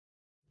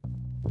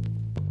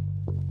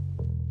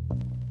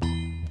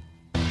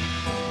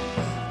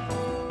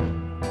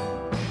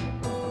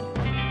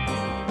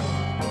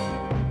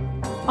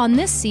On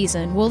this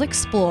season, we'll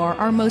explore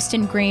our most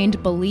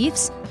ingrained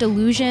beliefs,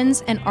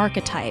 delusions, and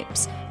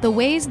archetypes, the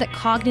ways that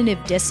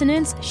cognitive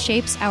dissonance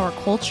shapes our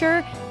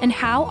culture, and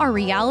how our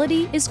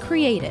reality is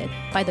created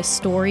by the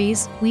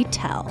stories we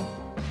tell.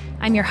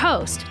 I'm your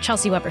host,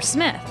 Chelsea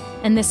Weber-Smith,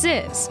 and this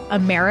is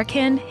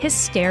American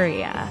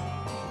Hysteria.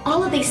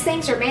 All of these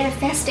things are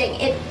manifesting.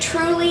 It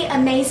truly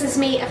amazes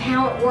me of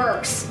how it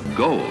works.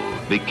 Gold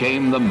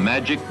became the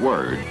magic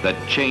word that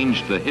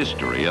changed the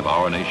history of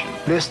our nation.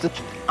 It's the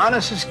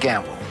honestest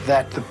gamble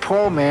that the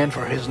poor man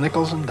for his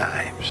nickels and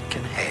dimes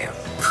can have.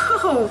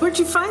 Oh, where'd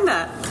you find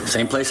that?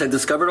 Same place I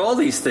discovered all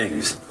these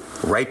things.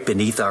 Right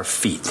beneath our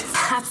feet.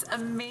 That's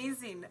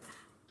amazing.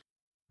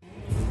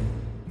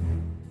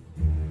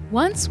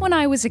 Once when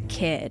I was a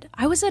kid,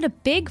 I was at a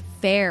big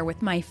fair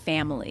with my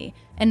family,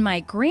 and my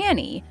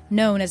granny,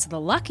 known as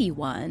the Lucky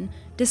One,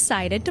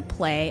 decided to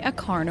play a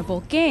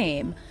carnival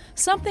game,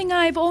 something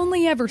I've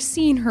only ever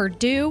seen her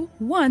do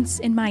once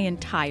in my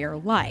entire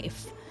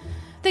life.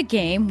 The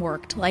game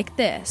worked like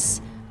this.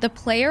 The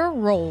player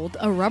rolled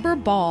a rubber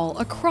ball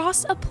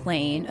across a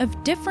plane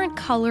of different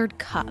colored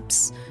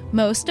cups,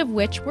 most of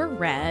which were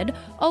red,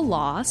 a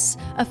loss,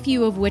 a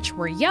few of which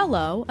were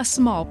yellow, a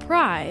small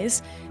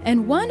prize,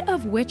 and one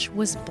of which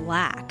was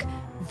black,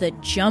 the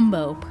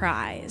jumbo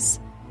prize.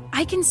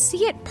 I can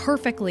see it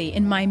perfectly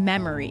in my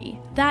memory,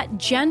 that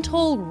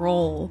gentle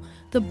roll,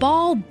 the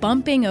ball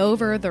bumping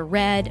over the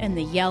red and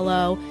the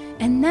yellow,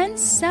 and then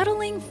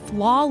settling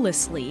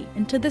flawlessly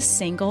into the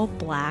single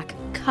black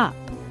cup.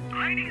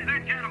 Ladies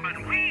and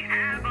gentlemen, we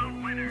have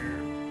a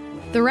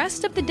winner. The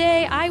rest of the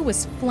day, I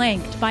was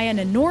flanked by an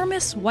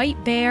enormous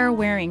white bear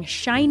wearing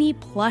shiny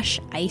plush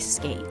ice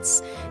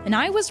skates, and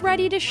I was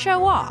ready to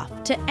show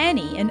off to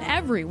any and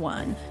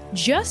everyone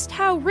just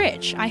how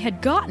rich I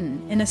had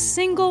gotten in a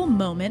single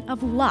moment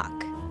of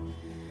luck.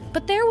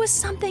 But there was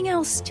something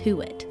else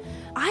to it.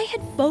 I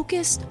had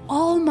focused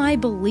all my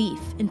belief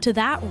into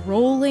that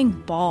rolling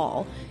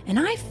ball, and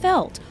I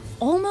felt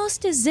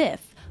almost as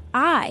if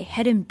I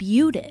had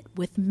imbued it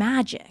with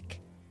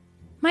magic.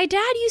 My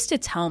dad used to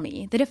tell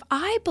me that if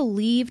I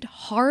believed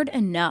hard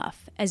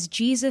enough, as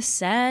Jesus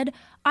said,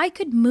 I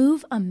could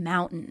move a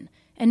mountain,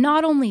 and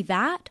not only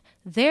that,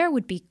 there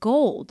would be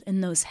gold in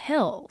those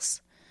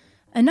hills.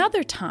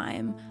 Another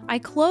time, I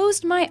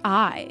closed my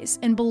eyes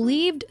and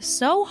believed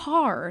so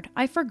hard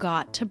I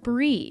forgot to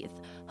breathe,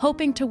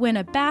 hoping to win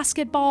a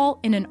basketball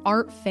in an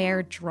art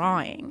fair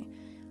drawing.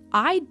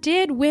 I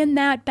did win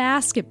that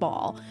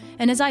basketball,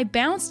 and as I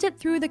bounced it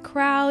through the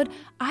crowd,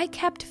 I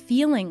kept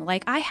feeling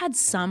like I had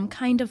some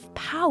kind of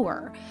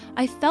power.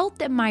 I felt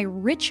that my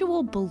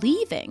ritual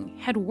believing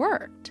had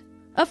worked.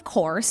 Of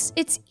course,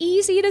 it's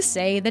easy to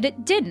say that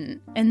it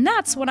didn't, and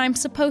that's what I'm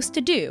supposed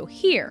to do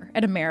here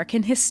at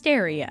American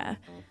Hysteria.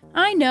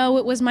 I know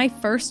it was my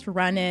first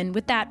run-in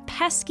with that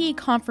pesky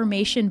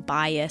confirmation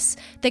bias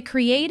that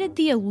created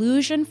the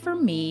illusion for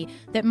me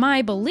that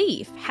my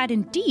belief had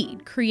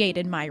indeed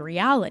created my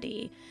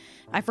reality.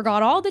 I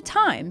forgot all the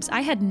times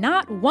I had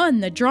not won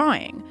the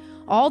drawing,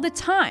 all the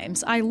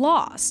times I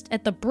lost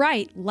at the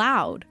bright,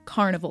 loud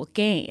carnival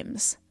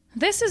games.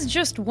 This is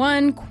just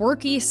one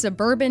quirky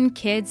suburban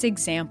kid's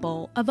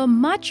example of a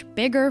much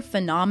bigger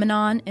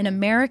phenomenon in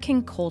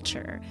American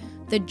culture,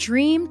 the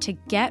dream to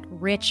get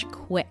rich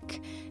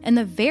quick, and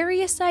the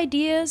various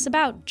ideas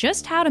about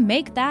just how to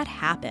make that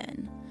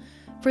happen.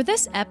 For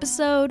this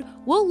episode,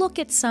 we'll look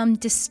at some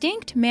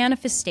distinct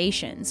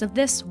manifestations of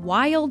this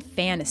wild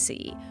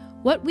fantasy,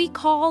 what we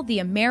call the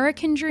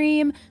American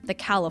dream, the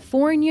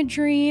California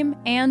dream,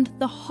 and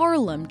the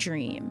Harlem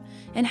dream,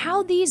 and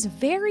how these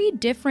very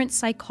different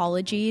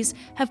psychologies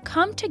have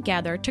come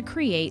together to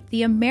create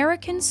the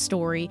American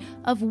story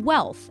of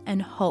wealth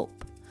and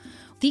hope.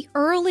 The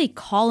early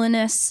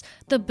colonists,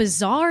 the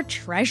bizarre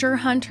treasure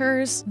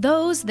hunters,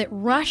 those that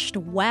rushed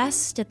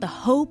west at the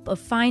hope of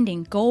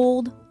finding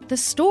gold, the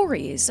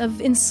stories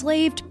of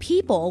enslaved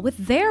people with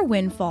their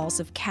windfalls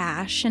of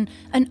cash, and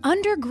an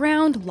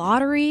underground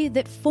lottery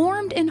that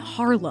formed in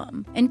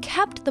Harlem and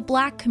kept the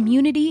Black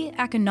community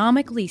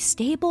economically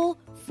stable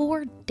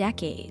for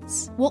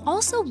decades. We'll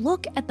also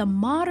look at the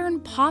modern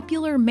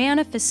popular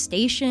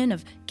manifestation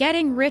of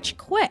getting rich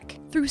quick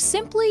through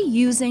simply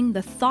using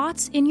the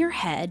thoughts in your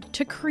head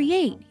to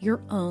create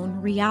your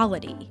own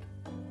reality.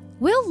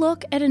 We'll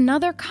look at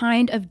another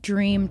kind of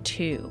dream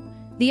too.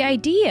 The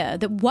idea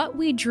that what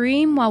we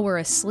dream while we're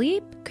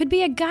asleep could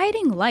be a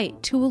guiding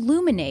light to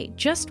illuminate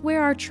just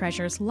where our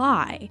treasures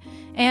lie,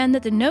 and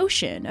that the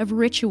notion of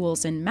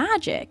rituals and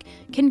magic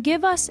can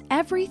give us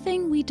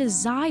everything we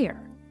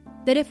desire.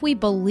 That if we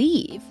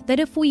believe, that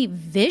if we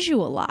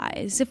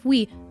visualize, if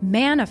we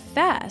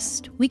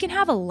manifest, we can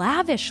have a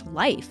lavish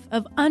life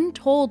of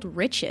untold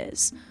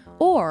riches,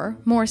 or,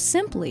 more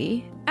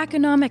simply,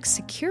 economic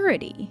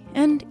security,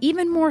 and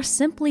even more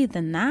simply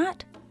than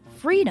that,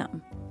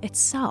 freedom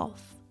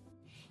itself.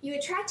 You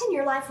attract in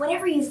your life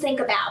whatever you think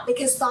about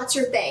because thoughts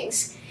are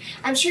things.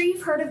 I'm sure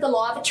you've heard of the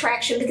law of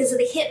attraction because of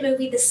the hit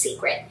movie The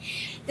Secret.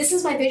 This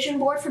is my vision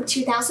board from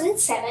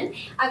 2007.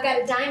 I've got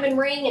a diamond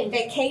ring and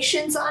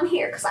vacations on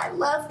here because I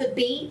love the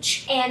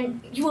beach.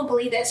 And you won't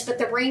believe this, but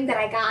the ring that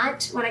I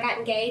got when I got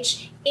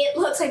engaged, it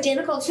looks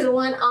identical to the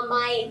one on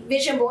my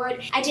vision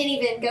board. I didn't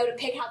even go to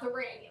pick out the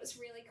ring. It was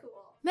really cool.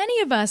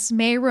 Many of us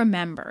may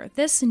remember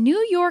this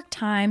New York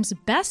Times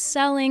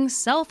best-selling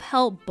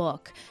self-help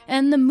book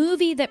and the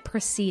movie that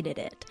preceded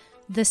it,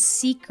 The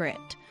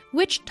Secret,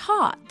 which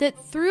taught that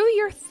through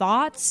your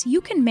thoughts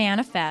you can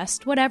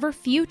manifest whatever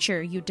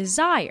future you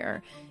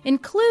desire,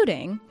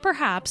 including,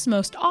 perhaps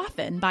most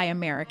often by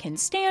American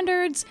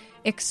standards,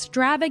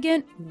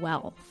 extravagant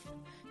wealth.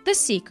 The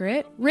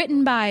Secret,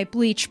 written by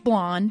bleach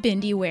blonde,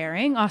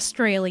 bindi-wearing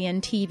Australian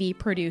TV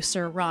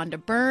producer Rhonda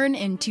Byrne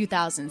in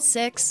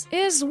 2006,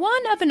 is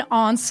one of an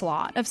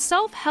onslaught of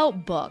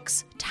self-help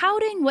books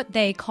touting what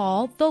they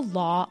call the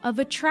law of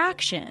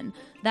attraction.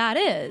 That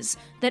is,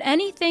 that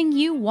anything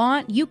you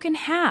want you can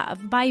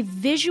have by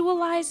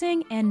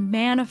visualizing and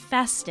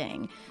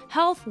manifesting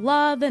health,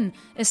 love, and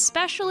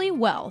especially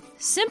wealth,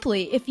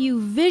 simply if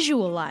you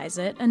visualize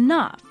it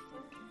enough.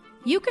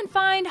 You can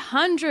find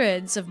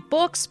hundreds of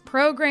books,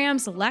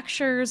 programs,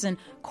 lectures, and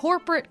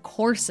corporate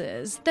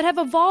courses that have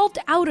evolved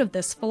out of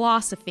this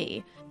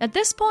philosophy. At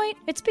this point,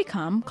 it's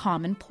become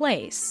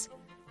commonplace.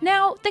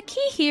 Now, the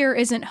key here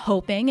isn't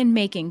hoping and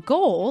making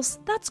goals.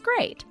 That's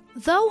great.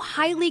 Though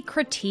highly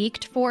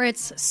critiqued for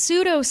its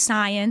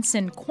pseudoscience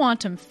and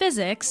quantum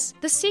physics,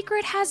 The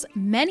Secret has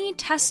many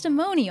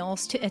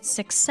testimonials to its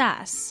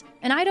success.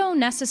 And I don't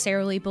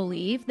necessarily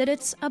believe that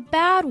it's a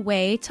bad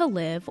way to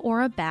live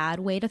or a bad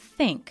way to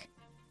think.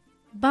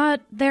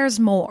 But there's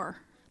more.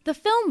 The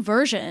film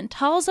version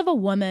tells of a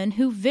woman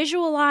who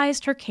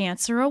visualized her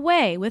cancer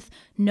away with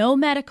no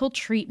medical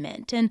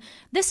treatment, and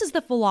this is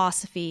the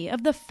philosophy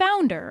of the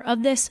founder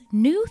of this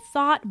New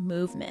Thought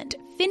movement,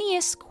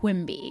 Phineas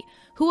Quimby,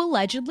 who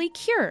allegedly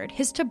cured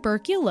his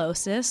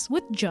tuberculosis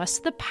with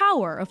just the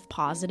power of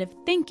positive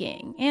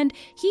thinking, and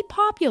he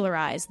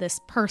popularized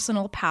this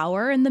personal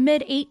power in the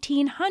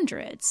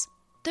mid-1800s.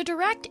 The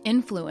direct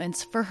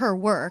influence for her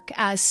work,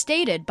 as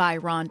stated by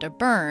Rhonda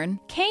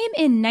Byrne, came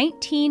in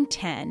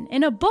 1910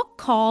 in a book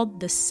called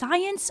The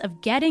Science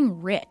of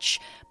Getting Rich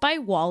by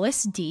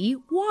Wallace D.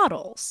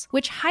 Wattles,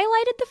 which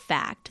highlighted the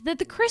fact that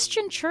the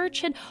Christian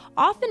church had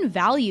often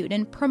valued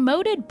and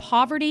promoted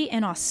poverty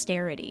and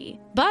austerity.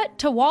 But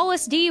to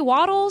Wallace D.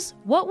 Wattles,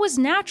 what was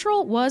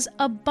natural was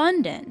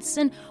abundance,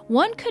 and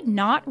one could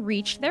not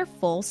reach their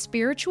full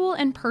spiritual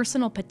and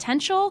personal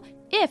potential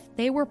if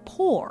they were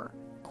poor.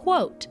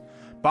 Quote,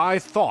 "By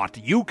thought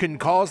you can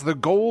cause the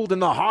gold in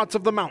the hearts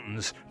of the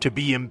mountains to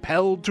be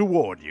impelled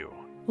toward you."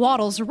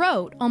 Wattles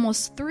wrote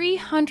almost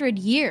 300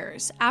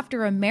 years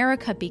after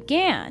America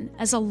began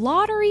as a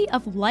lottery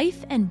of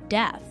life and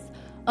death,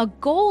 a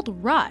gold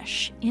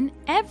rush in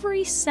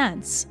every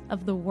sense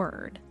of the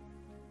word.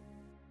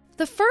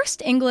 The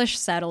first English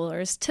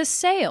settlers to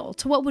sail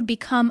to what would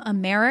become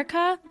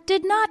America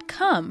did not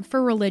come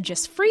for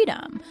religious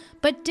freedom,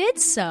 but did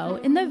so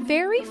in the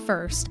very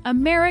first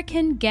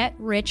American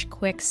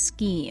get-rich-quick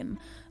scheme,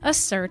 a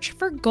search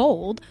for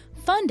gold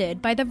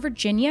funded by the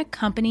Virginia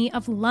Company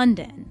of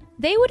London.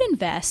 They would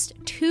invest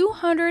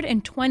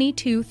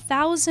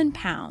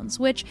 £222,000,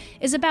 which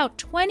is about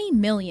 $20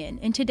 million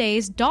in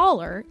today's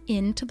dollar,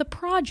 into the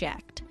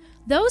project.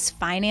 Those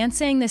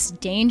financing this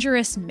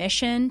dangerous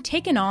mission,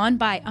 taken on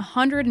by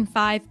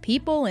 105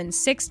 people in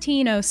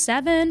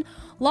 1607,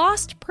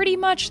 lost pretty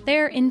much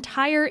their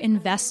entire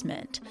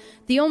investment.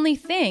 The only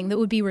thing that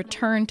would be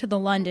returned to the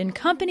London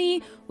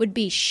Company would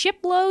be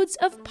shiploads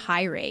of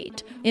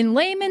pyrite, in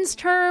layman's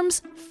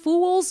terms,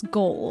 fool's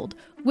gold,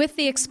 with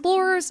the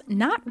explorers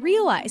not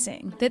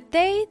realizing that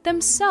they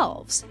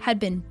themselves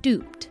had been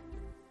duped.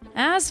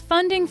 As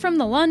funding from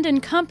the London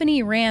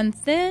Company ran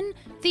thin,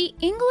 the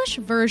English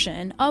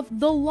version of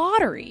the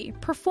lottery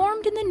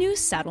performed in the new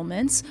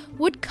settlements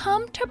would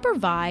come to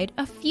provide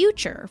a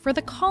future for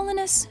the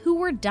colonists who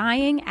were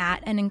dying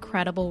at an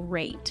incredible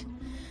rate.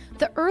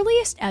 The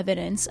earliest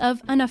evidence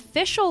of an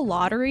official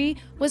lottery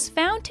was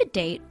found to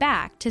date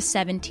back to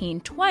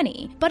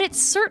 1720, but it's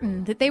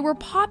certain that they were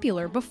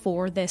popular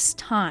before this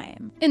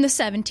time. In the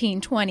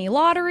 1720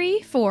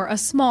 lottery, for a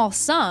small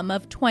sum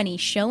of 20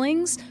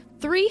 shillings,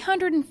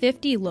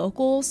 350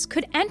 locals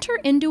could enter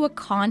into a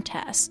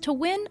contest to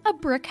win a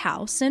brick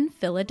house in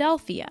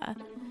Philadelphia.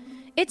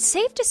 It's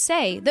safe to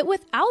say that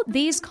without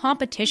these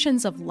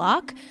competitions of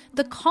luck,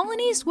 the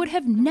colonies would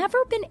have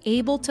never been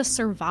able to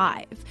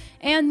survive,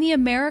 and the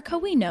America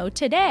we know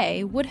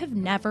today would have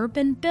never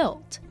been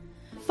built.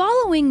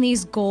 Following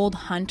these gold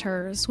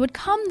hunters would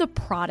come the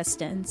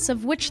Protestants,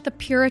 of which the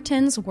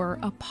Puritans were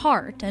a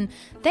part, and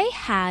they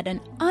had an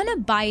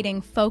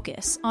unabiding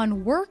focus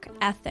on work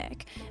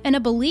ethic and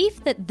a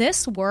belief that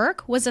this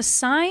work was a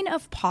sign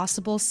of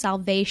possible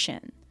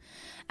salvation.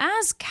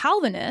 As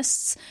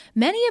Calvinists,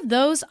 many of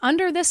those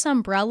under this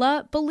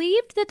umbrella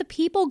believed that the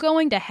people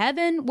going to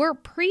heaven were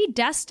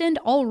predestined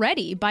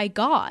already by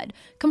God,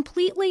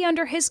 completely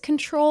under his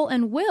control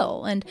and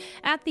will, and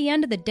at the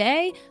end of the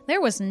day,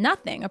 there was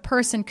nothing a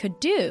person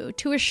could do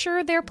to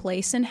assure their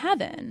place in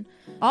heaven.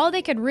 All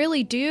they could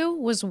really do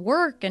was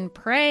work and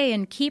pray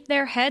and keep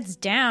their heads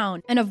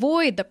down and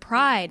avoid the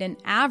pride and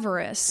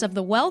avarice of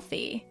the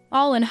wealthy,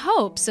 all in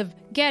hopes of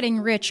getting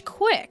rich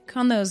quick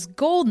on those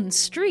golden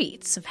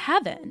streets of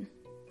heaven.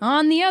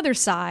 On the other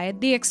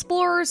side, the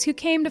explorers who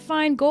came to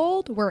find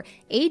gold were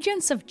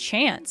agents of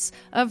chance,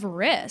 of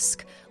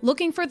risk,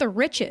 looking for the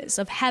riches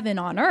of heaven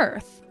on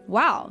earth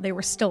while they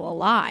were still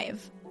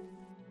alive.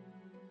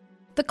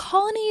 The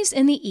colonies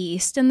in the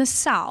East and the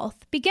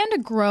South began to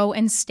grow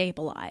and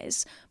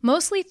stabilize,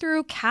 mostly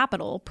through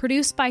capital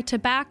produced by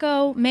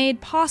tobacco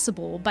made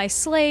possible by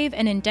slave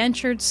and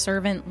indentured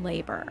servant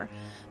labor.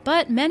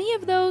 But many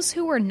of those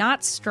who were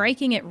not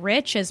striking it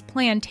rich as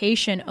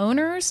plantation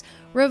owners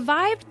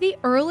revived the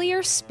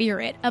earlier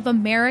spirit of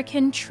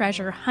American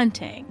treasure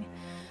hunting.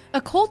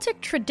 Occultic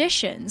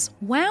traditions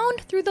wound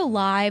through the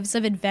lives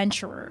of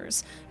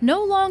adventurers,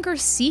 no longer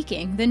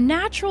seeking the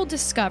natural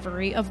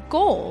discovery of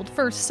gold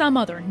for some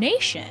other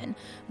nation,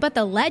 but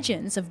the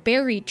legends of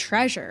buried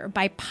treasure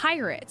by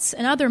pirates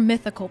and other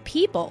mythical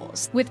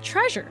peoples, with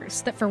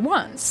treasures that for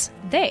once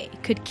they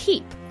could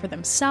keep for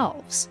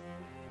themselves.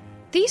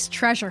 These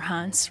treasure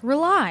hunts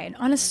relied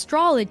on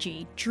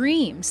astrology,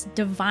 dreams,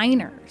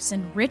 diviners,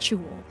 and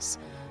rituals.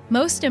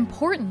 Most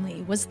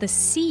importantly was the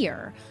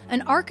seer,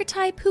 an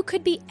archetype who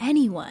could be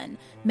anyone,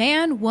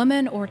 man,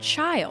 woman, or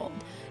child,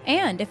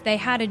 and if they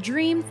had a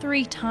dream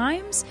 3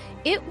 times,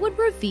 it would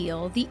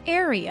reveal the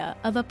area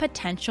of a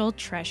potential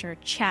treasure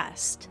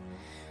chest.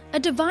 A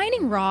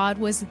divining rod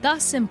was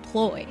thus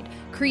employed,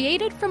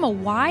 created from a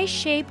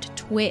Y-shaped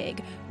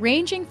twig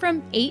ranging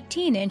from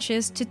 18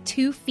 inches to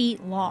 2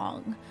 feet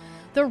long.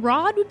 The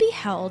rod would be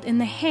held in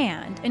the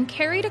hand and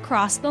carried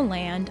across the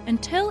land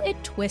until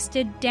it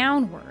twisted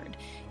downward,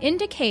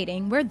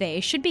 indicating where they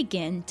should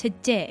begin to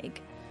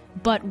dig.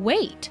 But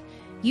wait,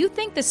 you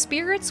think the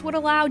spirits would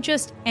allow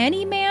just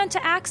any man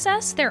to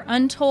access their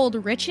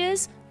untold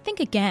riches?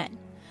 Think again.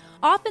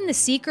 Often the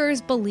seekers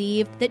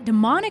believed that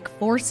demonic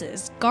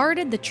forces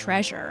guarded the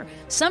treasure,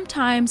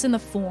 sometimes in the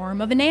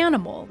form of an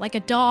animal, like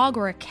a dog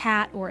or a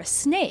cat or a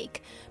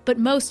snake, but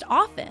most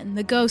often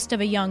the ghost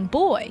of a young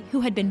boy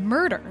who had been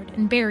murdered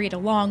and buried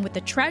along with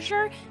the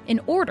treasure in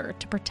order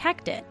to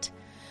protect it.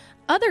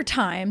 Other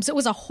times, it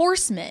was a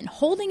horseman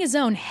holding his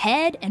own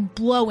head and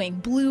blowing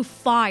blue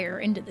fire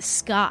into the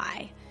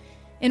sky.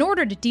 In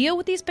order to deal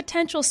with these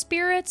potential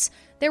spirits,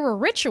 there were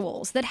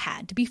rituals that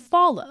had to be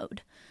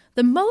followed.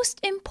 The most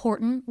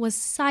important was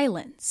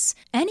silence.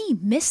 Any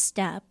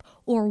misstep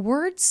or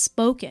words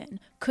spoken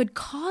could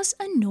cause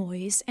a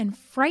noise and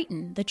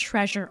frighten the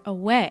treasure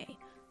away,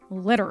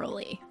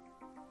 literally.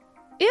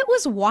 It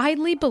was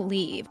widely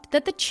believed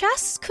that the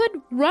chests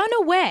could run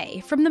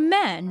away from the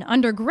men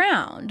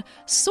underground,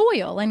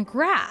 soil and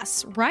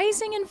grass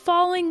rising and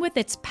falling with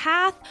its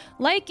path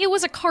like it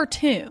was a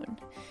cartoon.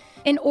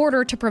 In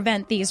order to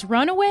prevent these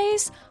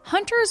runaways,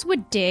 hunters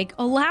would dig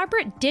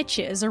elaborate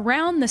ditches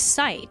around the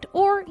site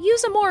or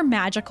use a more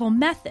magical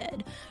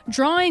method,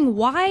 drawing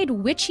wide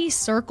witchy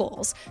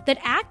circles that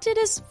acted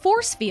as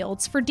force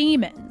fields for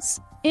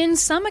demons. In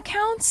some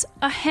accounts,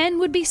 a hen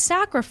would be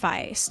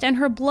sacrificed and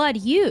her blood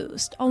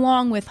used,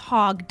 along with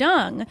hog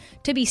dung,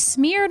 to be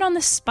smeared on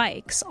the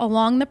spikes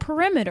along the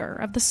perimeter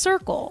of the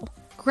circle.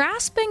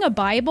 Grasping a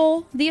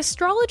Bible, the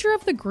astrologer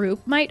of the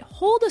group might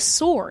hold a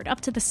sword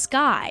up to the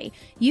sky,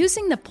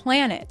 using the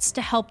planets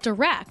to help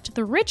direct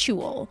the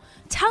ritual,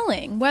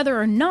 telling whether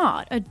or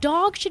not a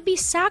dog should be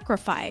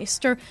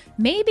sacrificed or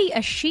maybe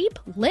a sheep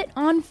lit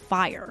on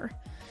fire.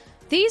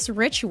 These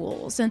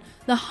rituals and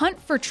the hunt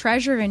for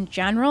treasure in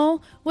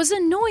general was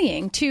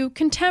annoying to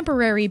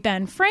contemporary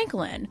Ben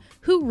Franklin,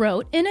 who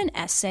wrote in an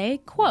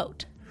essay,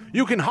 quote,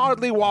 "You can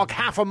hardly walk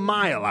half a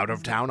mile out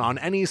of town on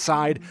any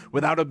side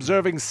without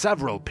observing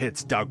several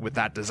pits dug with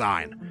that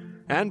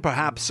design. And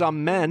perhaps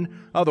some men,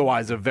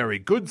 otherwise of very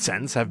good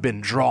sense, have been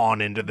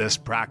drawn into this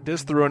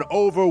practice through an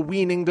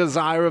overweening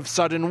desire of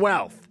sudden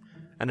wealth,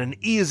 and an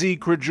easy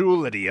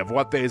credulity of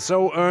what they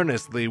so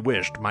earnestly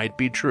wished might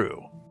be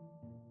true."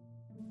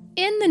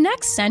 In the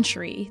next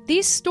century,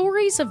 these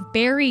stories of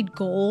buried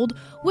gold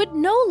would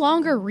no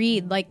longer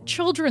read like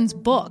children's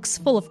books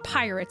full of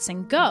pirates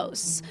and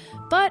ghosts,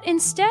 but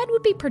instead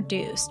would be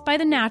produced by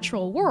the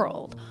natural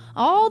world,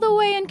 all the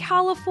way in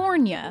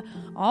California,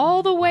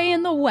 all the way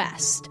in the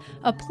West,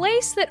 a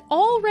place that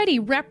already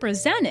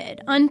represented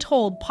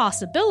untold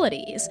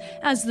possibilities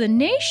as the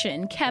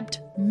nation kept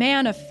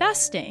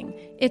manifesting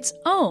its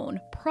own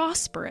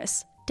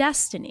prosperous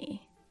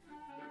destiny.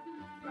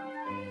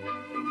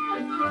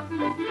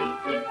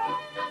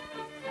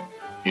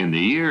 In the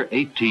year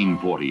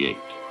 1848,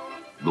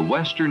 the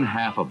western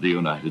half of the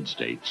United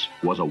States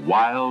was a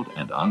wild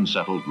and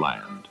unsettled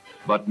land,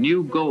 but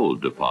new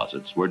gold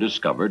deposits were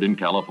discovered in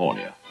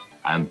California.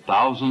 and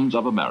thousands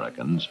of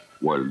Americans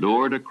were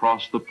lured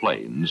across the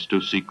plains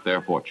to seek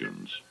their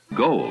fortunes.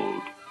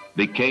 Gold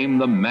became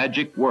the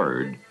magic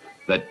word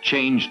that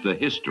changed the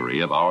history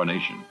of our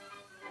nation.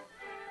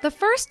 The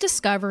first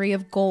discovery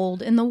of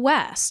gold in the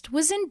West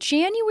was in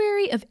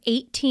January of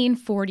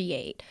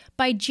 1848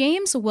 by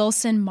James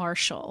Wilson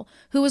Marshall,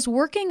 who was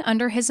working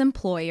under his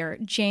employer,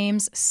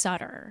 James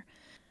Sutter.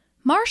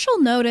 Marshall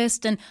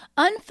noticed an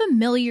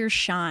unfamiliar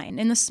shine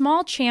in the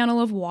small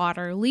channel of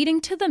water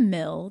leading to the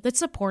mill that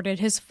supported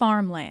his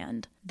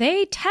farmland.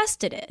 They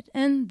tested it,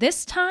 and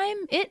this time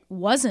it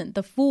wasn't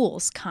the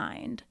fool's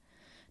kind.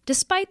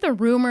 Despite the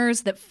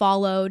rumors that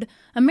followed,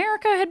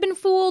 America had been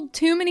fooled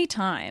too many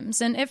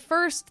times, and at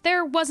first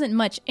there wasn't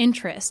much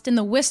interest in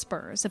the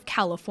whispers of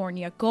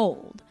California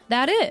gold.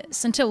 That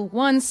is, until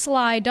one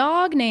sly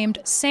dog named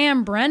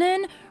Sam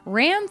Brennan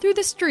ran through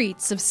the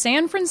streets of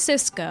San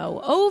Francisco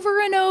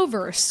over and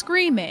over,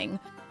 screaming,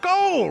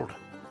 "Gold!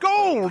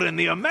 Gold in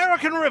the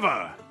American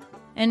River!"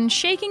 and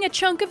shaking a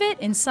chunk of it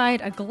inside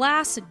a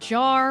glass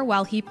jar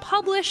while he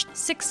published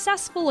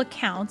successful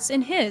accounts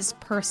in his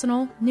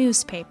personal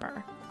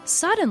newspaper.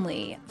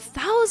 Suddenly,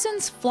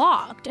 thousands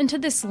flocked into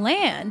this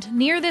land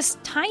near this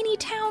tiny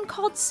town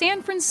called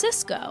San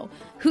Francisco,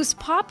 whose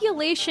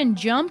population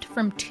jumped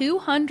from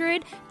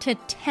 200 to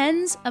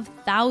tens of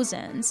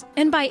thousands.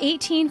 And by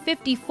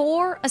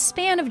 1854, a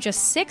span of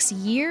just 6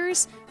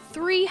 years,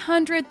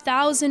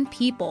 300,000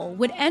 people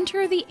would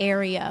enter the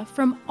area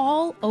from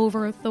all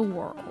over the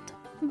world.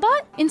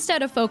 But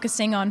instead of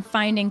focusing on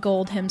finding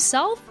gold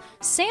himself,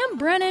 Sam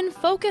Brennan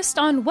focused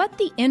on what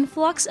the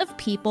influx of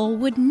people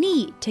would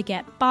need to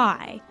get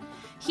by.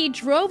 He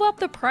drove up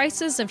the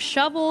prices of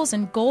shovels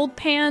and gold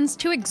pans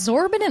to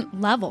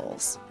exorbitant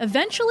levels,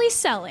 eventually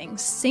selling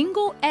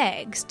single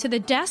eggs to the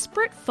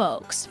desperate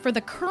folks for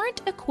the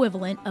current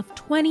equivalent of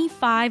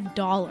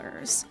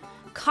 $25.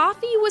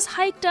 Coffee was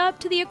hiked up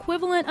to the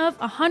equivalent of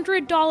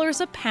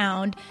 $100 a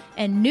pound,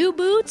 and new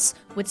boots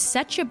would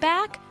set you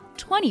back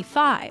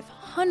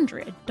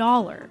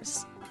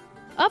 $2,500.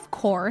 Of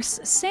course,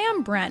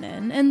 Sam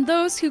Brennan and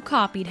those who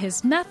copied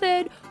his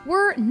method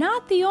were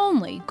not the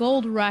only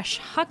gold rush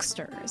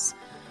hucksters.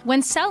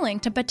 When selling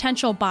to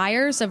potential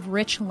buyers of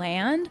rich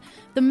land,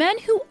 the men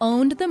who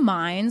owned the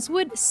mines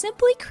would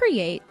simply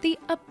create the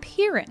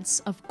appearance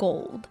of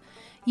gold.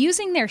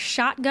 Using their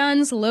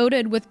shotguns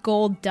loaded with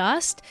gold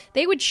dust,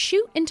 they would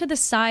shoot into the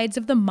sides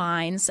of the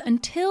mines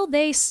until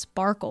they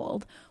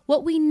sparkled,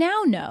 what we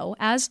now know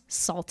as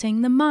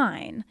salting the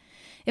mine.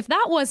 If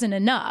that wasn't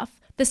enough,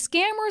 the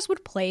scammers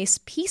would place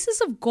pieces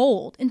of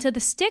gold into the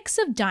sticks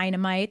of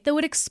dynamite that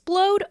would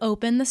explode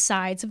open the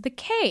sides of the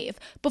cave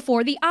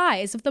before the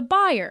eyes of the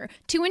buyer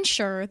to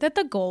ensure that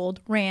the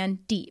gold ran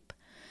deep.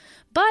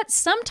 But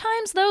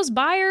sometimes those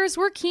buyers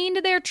were keen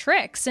to their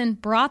tricks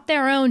and brought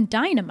their own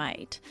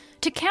dynamite.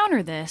 To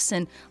counter this,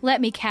 and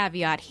let me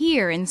caveat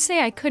here and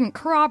say I couldn't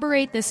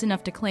corroborate this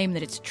enough to claim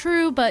that it's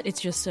true, but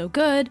it's just so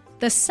good,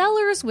 the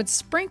sellers would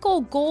sprinkle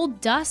gold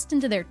dust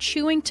into their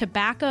chewing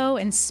tobacco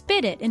and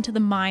spit it into the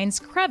mine's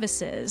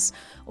crevices,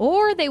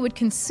 or they would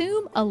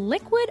consume a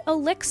liquid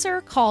elixir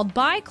called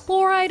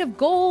bichloride of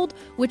gold,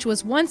 which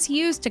was once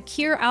used to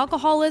cure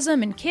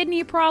alcoholism and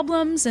kidney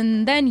problems,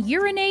 and then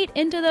urinate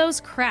into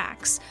those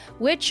cracks,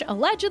 which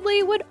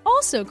allegedly would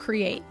also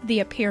create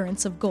the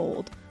appearance of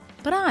gold.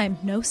 But I'm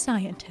no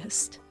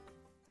scientist.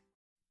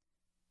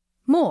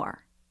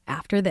 More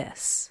after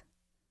this.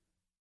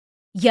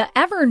 You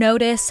ever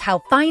notice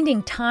how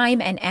finding time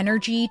and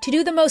energy to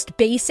do the most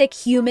basic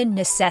human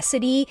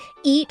necessity,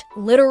 eat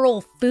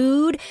literal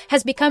food,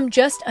 has become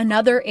just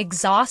another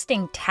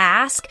exhausting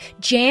task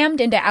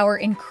jammed into our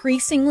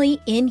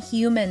increasingly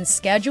inhuman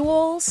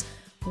schedules?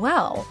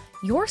 Well,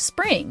 your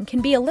spring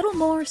can be a little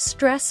more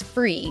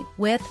stress-free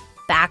with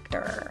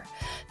Factor.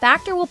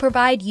 Factor will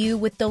provide you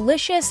with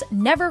delicious,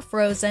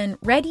 never-frozen,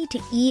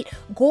 ready-to-eat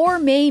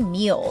gourmet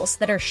meals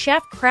that are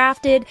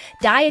chef-crafted,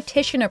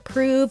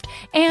 dietitian-approved,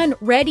 and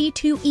ready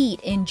to eat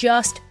in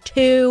just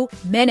 2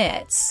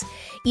 minutes.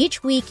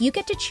 Each week, you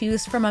get to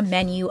choose from a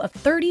menu of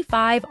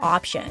 35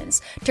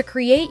 options to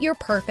create your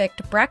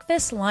perfect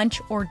breakfast,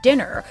 lunch, or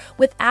dinner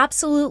with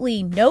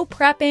absolutely no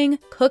prepping,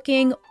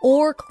 cooking,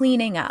 or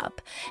cleaning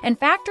up. And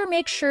Factor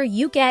makes sure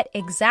you get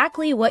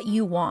exactly what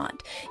you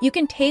want. You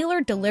can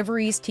tailor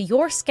deliveries to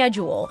your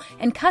schedule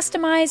and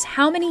customize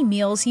how many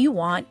meals you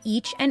want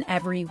each and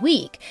every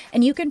week,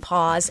 and you can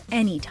pause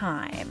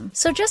anytime.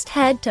 So just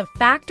head to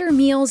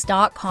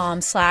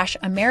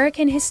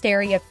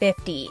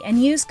factormeals.com/AmericanHysteria50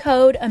 and use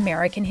code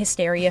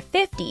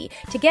AmericanHysteria50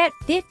 to get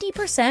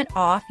 50%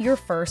 off your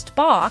first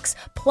box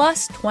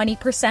plus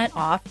 20%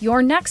 off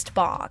your next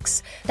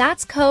box.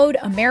 That's code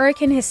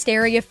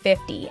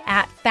AmericanHysteria50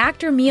 at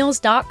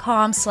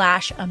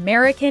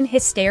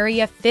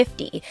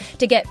factormeals.com/AmericanHysteria50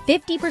 to get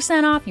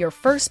 50% off your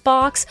first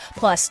box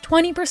plus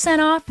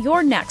 20% off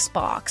your next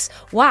box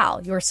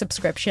while your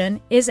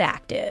subscription is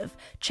active.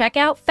 Check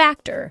out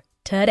Factor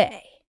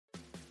today.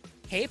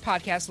 Hey,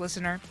 podcast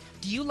listener.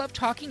 Do you love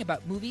talking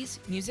about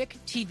movies, music,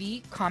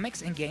 TV,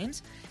 comics, and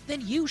games?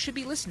 Then you should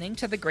be listening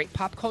to The Great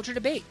Pop Culture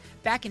Debate,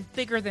 back and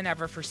bigger than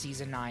ever for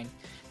Season 9.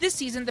 This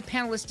season, the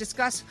panelists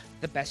discuss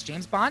the best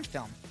James Bond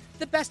film,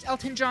 the best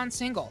Elton John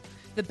single,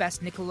 the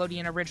best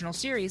Nickelodeon original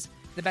series,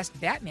 the best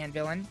Batman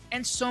villain,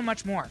 and so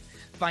much more.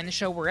 Find the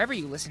show wherever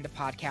you listen to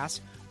podcasts,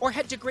 or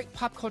head to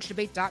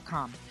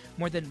greatpopculturedebate.com.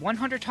 More than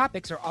 100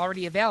 topics are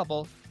already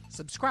available.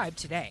 Subscribe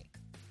today.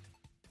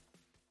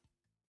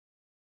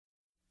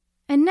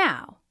 And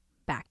now,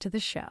 back to the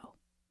show.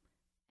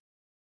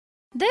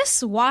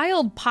 This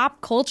wild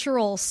pop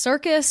cultural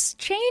circus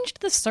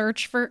changed the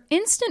search for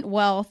instant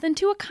wealth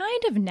into a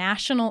kind of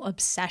national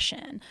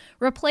obsession,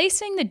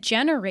 replacing the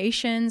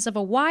generations of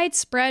a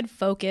widespread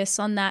focus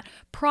on that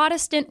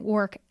Protestant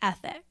work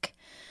ethic.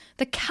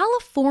 The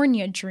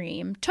California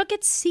dream took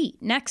its seat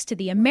next to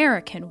the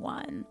American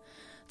one.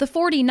 The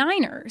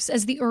 49ers,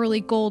 as the early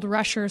gold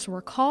rushers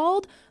were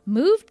called,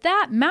 moved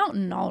that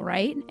mountain all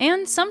right,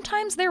 and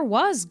sometimes there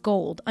was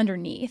gold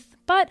underneath,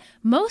 but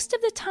most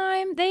of the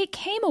time they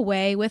came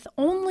away with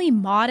only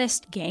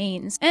modest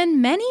gains,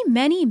 and many,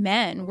 many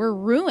men were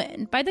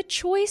ruined by the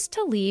choice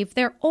to leave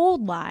their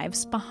old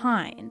lives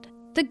behind.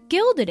 The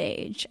Gilded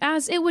Age,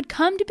 as it would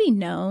come to be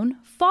known,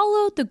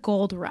 followed the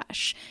gold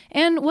rush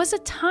and was a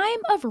time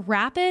of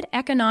rapid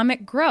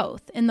economic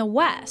growth in the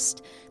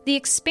West, the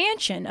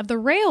expansion of the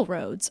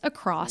railroads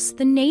across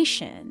the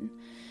nation.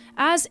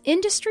 As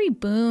industry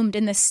boomed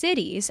in the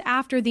cities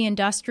after the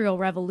Industrial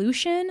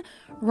Revolution,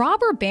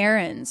 robber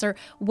barons, or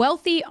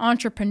wealthy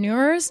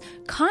entrepreneurs,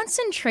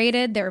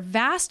 concentrated their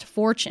vast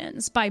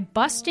fortunes by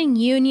busting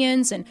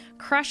unions and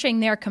crushing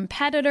their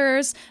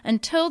competitors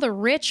until the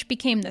rich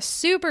became the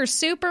super,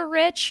 super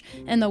rich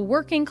and the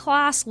working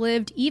class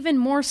lived even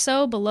more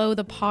so below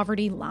the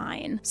poverty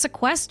line,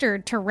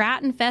 sequestered to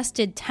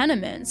rat-infested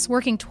tenements,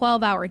 working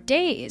 12-hour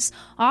days,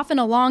 often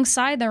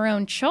alongside their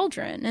own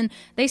children, and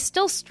they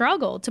still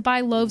struggled to buy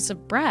loaves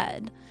of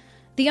bread.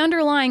 The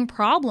underlying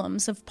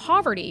problems of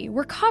poverty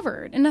were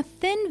covered in a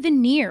thin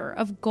veneer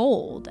of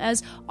gold,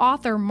 as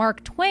author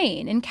Mark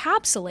Twain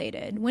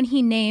encapsulated when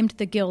he named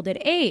the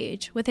Gilded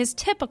Age with his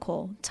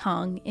typical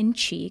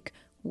tongue-in-cheek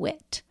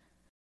wit.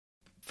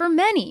 For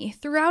many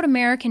throughout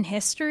American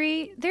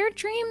history, their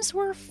dreams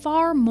were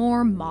far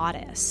more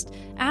modest,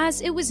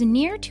 as it was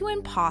near to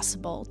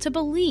impossible to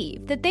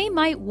believe that they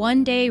might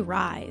one day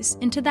rise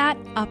into that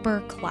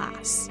upper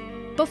class.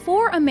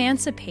 Before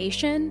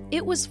emancipation,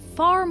 it was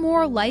far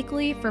more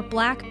likely for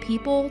Black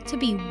people to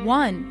be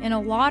won in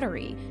a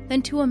lottery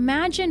than to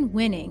imagine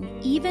winning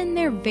even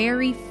their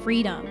very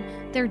freedom,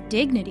 their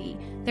dignity,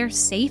 their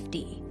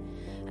safety.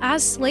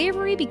 As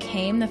slavery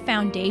became the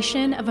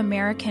foundation of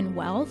American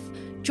wealth,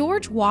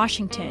 George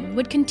Washington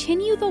would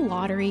continue the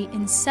lottery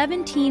in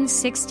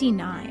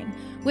 1769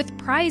 with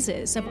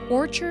prizes of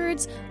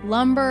orchards,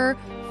 lumber,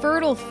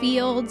 fertile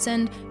fields,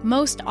 and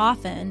most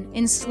often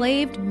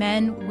enslaved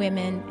men,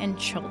 women, and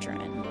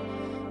children.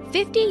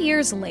 50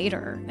 years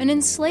later, an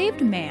enslaved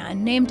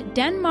man named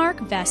Denmark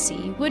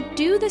Vesey would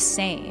do the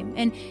same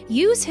and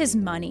use his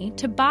money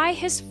to buy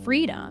his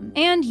freedom,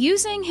 and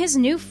using his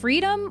new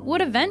freedom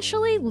would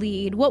eventually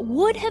lead what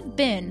would have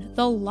been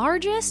the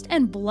largest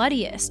and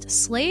bloodiest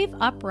slave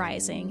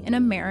uprising in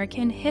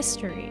American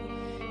history.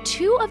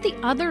 Two of the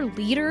other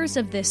leaders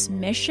of this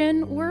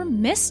mission were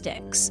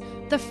mystics.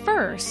 The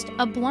first,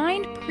 a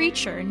blind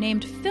preacher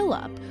named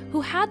Philip, who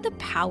had the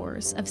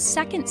powers of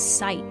second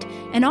sight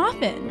and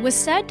often was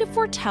said to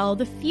foretell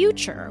the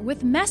future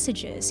with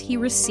messages he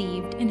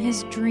received in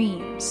his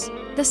dreams.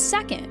 The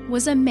second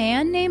was a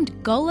man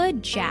named Gullah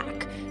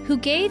Jack, who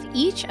gave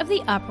each of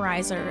the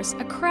uprisers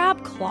a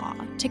crab claw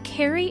to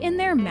carry in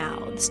their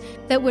mouths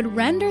that would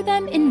render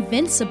them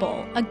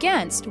invincible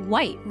against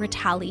white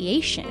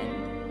retaliation.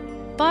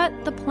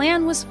 But the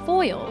plan was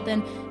foiled,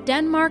 and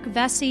Denmark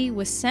Vesey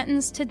was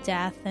sentenced to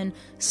death and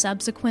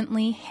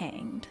subsequently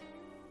hanged.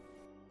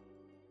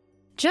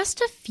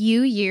 Just a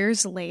few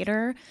years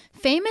later,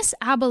 famous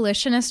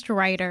abolitionist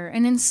writer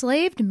and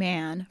enslaved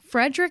man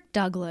Frederick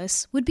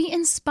Douglass would be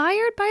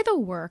inspired by the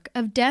work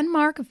of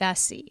Denmark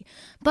Vesey,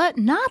 but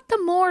not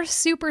the more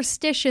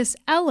superstitious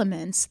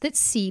elements that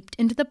seeped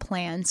into the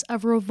plans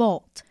of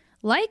revolt.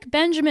 Like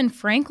Benjamin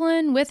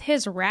Franklin, with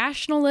his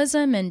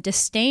rationalism and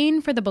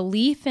disdain for the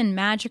belief in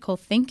magical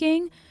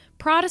thinking,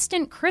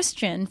 Protestant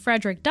Christian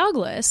Frederick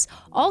Douglass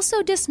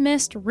also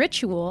dismissed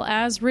ritual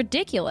as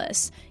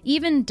ridiculous,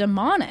 even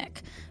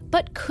demonic,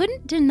 but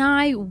couldn't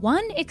deny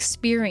one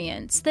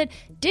experience that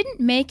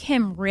didn't make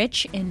him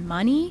rich in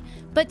money,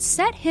 but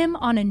set him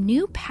on a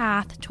new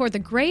path toward the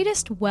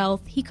greatest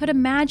wealth he could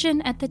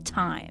imagine at the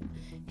time,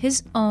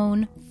 his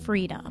own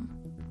freedom.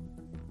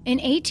 In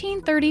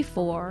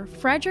 1834,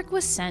 Frederick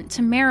was sent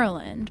to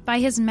Maryland by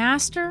his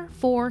master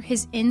for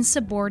his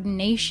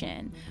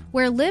insubordination,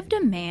 where lived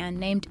a man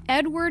named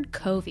Edward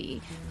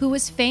Covey, who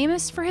was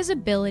famous for his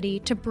ability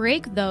to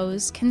break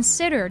those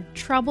considered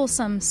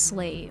troublesome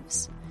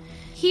slaves.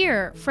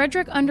 Here,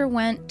 Frederick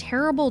underwent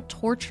terrible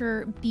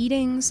torture,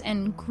 beatings,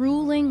 and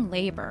grueling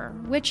labor,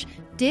 which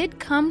did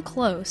come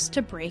close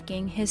to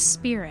breaking his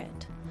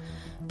spirit.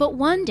 But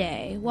one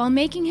day, while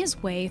making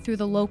his way through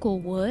the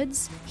local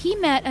woods, he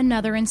met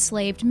another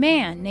enslaved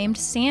man named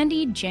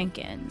Sandy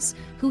Jenkins,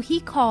 who he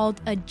called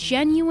a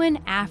genuine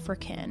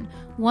African,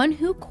 one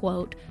who,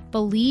 quote,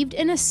 believed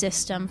in a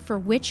system for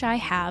which I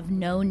have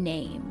no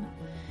name.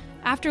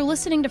 After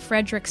listening to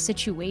Frederick's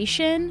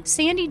situation,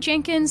 Sandy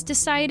Jenkins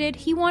decided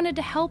he wanted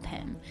to help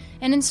him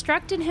and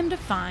instructed him to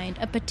find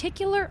a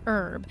particular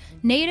herb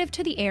native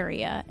to the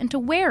area and to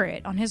wear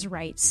it on his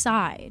right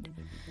side.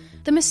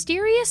 The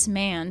mysterious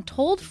man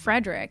told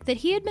Frederick that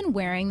he had been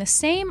wearing the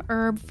same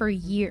herb for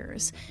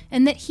years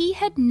and that he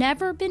had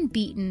never been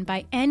beaten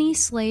by any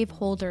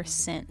slaveholder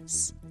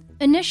since.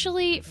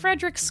 Initially,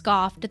 Frederick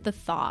scoffed at the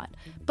thought,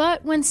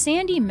 but when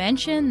Sandy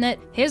mentioned that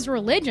his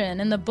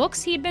religion and the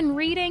books he'd been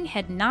reading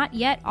had not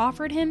yet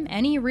offered him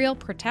any real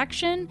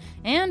protection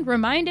and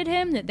reminded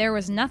him that there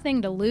was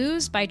nothing to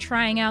lose by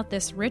trying out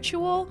this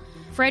ritual,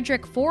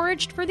 Frederick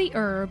foraged for the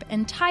herb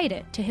and tied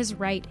it to his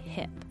right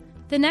hip.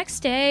 The next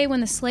day, when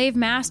the slave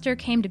master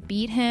came to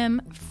beat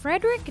him,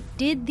 Frederick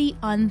did the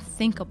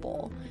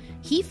unthinkable.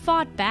 He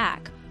fought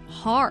back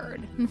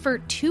hard, and for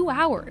 2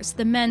 hours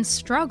the men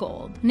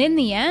struggled. And in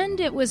the end,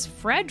 it was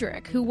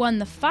Frederick who won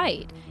the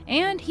fight,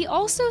 and he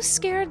also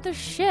scared the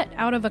shit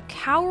out of a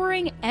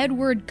cowering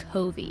Edward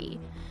Covey.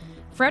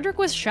 Frederick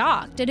was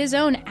shocked at his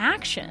own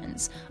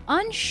actions,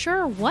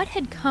 unsure what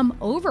had come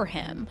over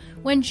him,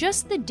 when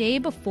just the day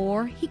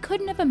before he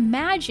couldn't have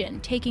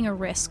imagined taking a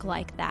risk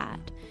like that.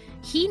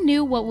 He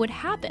knew what would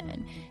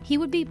happen. He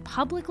would be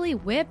publicly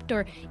whipped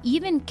or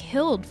even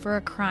killed for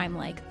a crime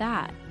like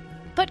that.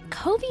 But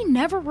Covey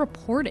never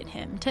reported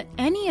him to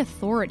any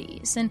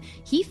authorities, and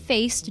he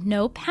faced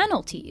no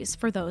penalties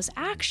for those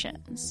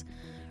actions.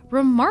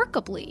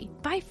 Remarkably,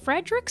 by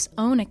Frederick's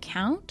own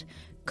account,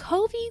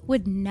 Covey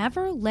would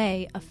never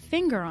lay a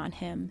finger on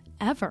him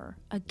ever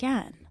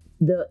again.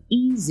 The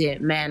easy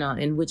manner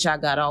in which I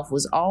got off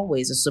was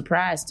always a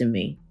surprise to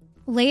me.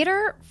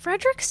 Later,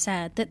 Frederick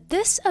said that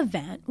this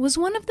event was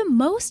one of the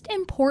most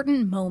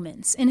important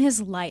moments in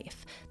his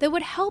life that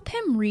would help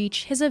him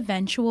reach his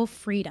eventual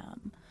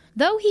freedom.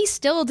 Though he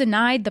still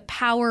denied the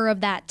power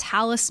of that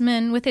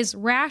talisman with his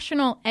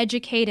rational,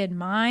 educated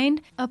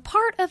mind, a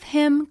part of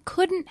him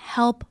couldn't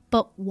help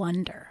but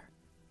wonder.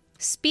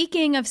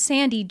 Speaking of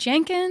Sandy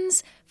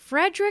Jenkins,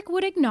 Frederick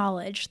would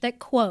acknowledge that,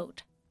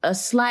 quote, a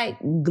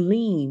slight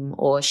gleam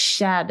or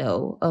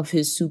shadow of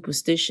his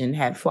superstition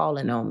had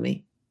fallen on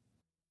me.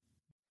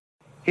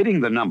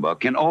 Hitting the number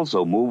can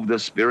also move the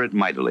spirit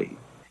mightily.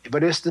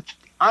 But it's the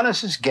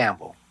honestest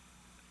gamble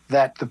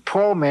that the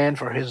poor man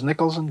for his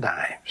nickels and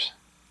dimes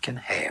can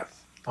have.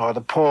 Or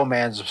the poor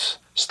man's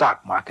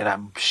stock market.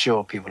 I'm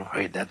sure people have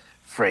heard that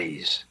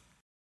phrase.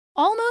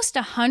 Almost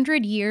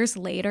 100 years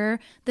later,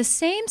 the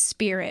same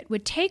spirit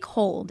would take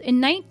hold in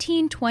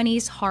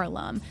 1920s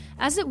Harlem,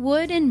 as it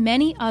would in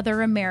many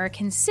other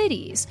American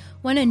cities,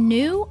 when a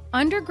new,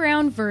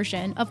 underground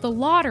version of the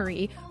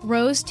lottery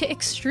rose to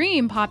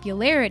extreme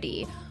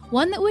popularity,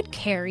 one that would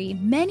carry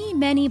many,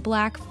 many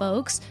black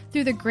folks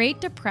through the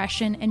Great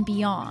Depression and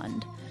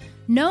beyond.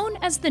 Known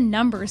as the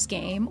Numbers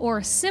Game,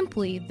 or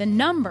simply The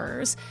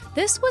Numbers,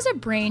 this was a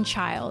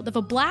brainchild of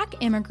a black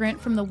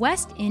immigrant from the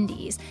West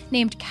Indies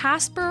named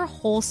Casper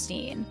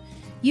Holstein.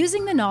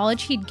 Using the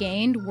knowledge he'd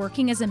gained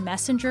working as a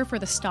messenger for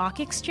the stock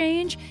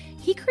exchange,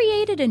 he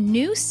created a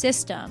new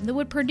system that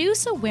would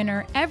produce a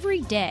winner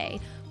every day,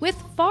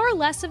 with far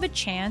less of a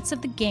chance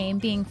of the game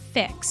being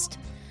fixed.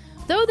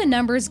 Though the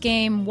Numbers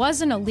Game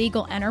wasn't a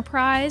legal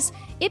enterprise,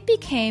 it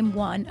became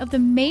one of the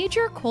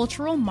major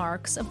cultural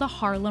marks of the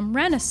Harlem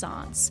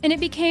Renaissance, and it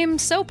became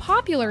so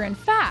popular, in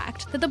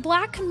fact, that the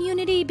black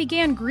community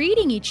began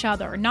greeting each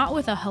other not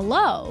with a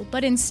hello,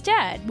 but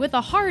instead with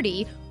a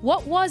hearty,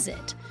 "What was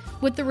it?"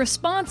 with the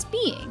response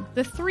being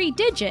the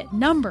 3-digit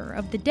number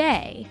of the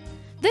day.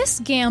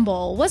 This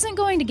gamble wasn't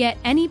going to get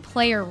any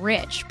player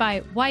rich by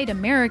white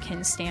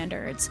American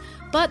standards,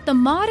 but the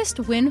modest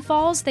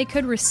windfalls they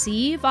could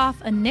receive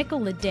off a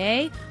nickel a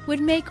day would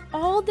make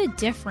all the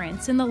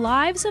difference in the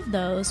lives of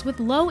those with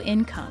low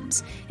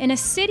incomes in a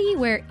city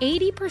where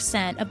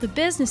 80% of the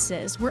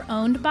businesses were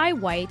owned by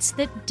whites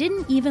that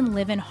didn't even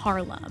live in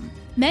Harlem.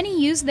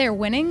 Many used their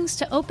winnings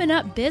to open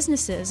up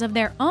businesses of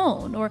their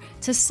own or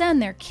to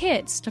send their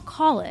kids to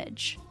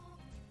college.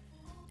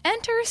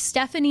 Enter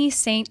Stephanie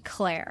St.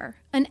 Clair,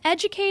 an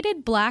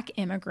educated black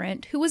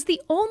immigrant who was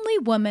the only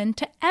woman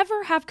to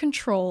ever have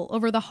control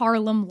over the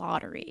Harlem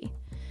lottery.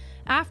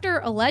 After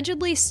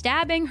allegedly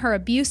stabbing her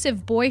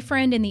abusive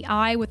boyfriend in the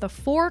eye with a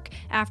fork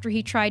after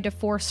he tried to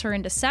force her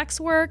into sex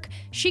work,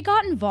 she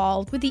got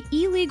involved with the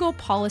illegal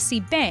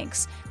policy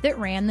banks that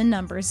ran the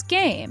Numbers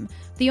Game,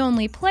 the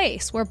only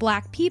place where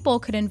black people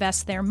could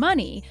invest their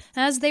money,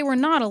 as they were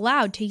not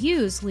allowed to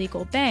use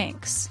legal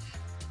banks.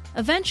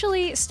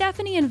 Eventually,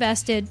 Stephanie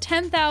invested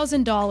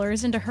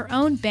 $10,000 into her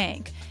own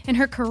bank, and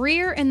her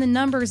career in the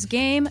Numbers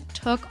Game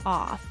took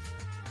off.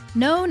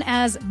 Known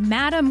as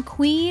Madam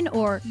Queen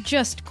or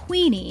just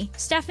Queenie,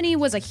 Stephanie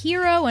was a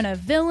hero and a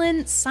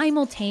villain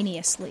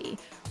simultaneously,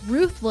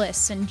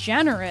 ruthless and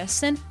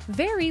generous and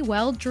very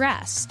well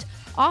dressed.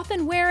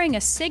 often wearing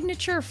a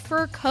signature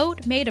fur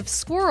coat made of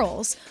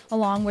squirrels,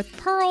 along with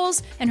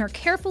pearls and her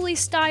carefully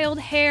styled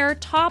hair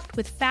topped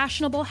with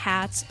fashionable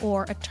hats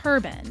or a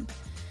turban.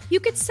 You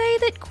could say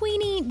that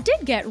Queenie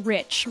did get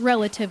rich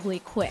relatively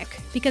quick,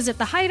 because at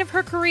the height of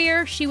her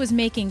career, she was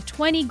making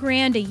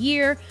 $20,000 a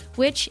year,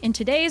 which in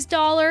today's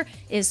dollar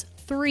is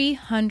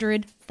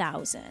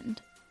 $300,000.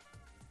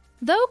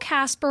 Though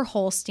Casper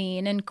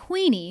Holstein and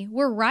Queenie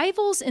were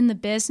rivals in the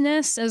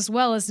business, as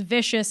well as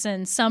vicious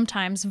and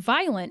sometimes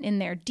violent in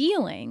their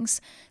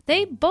dealings,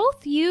 they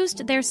both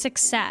used their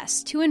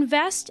success to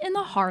invest in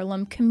the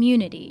Harlem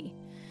community.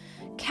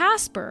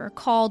 Casper,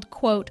 called,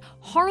 quote,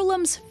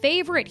 Harlem's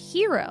favorite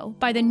hero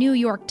by the New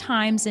York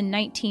Times in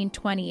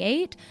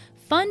 1928,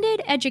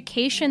 funded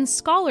education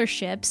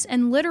scholarships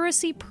and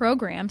literacy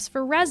programs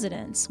for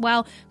residents,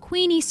 while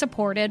Queenie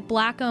supported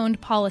Black-owned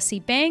policy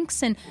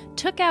banks and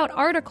took out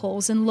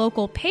articles in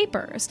local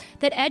papers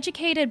that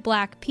educated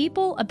Black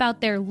people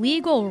about their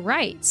legal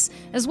rights,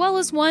 as well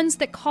as ones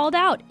that called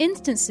out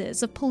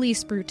instances of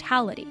police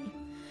brutality.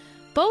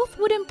 Both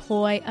would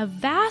employ a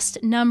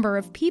vast number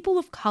of people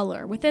of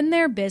color within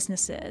their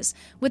businesses,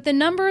 with the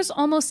numbers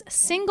almost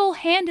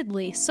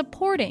single-handedly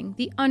supporting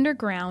the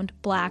underground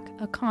Black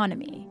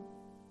economy.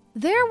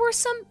 There were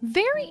some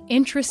very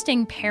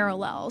interesting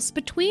parallels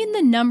between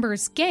the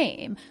numbers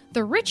game,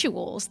 the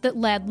rituals that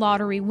led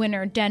lottery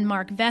winner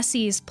Denmark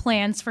Vesey's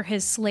plans for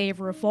his slave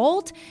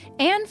revolt,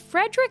 and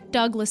Frederick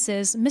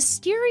Douglass's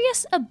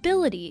mysterious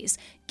abilities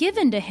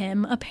given to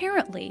him,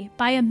 apparently,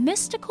 by a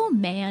mystical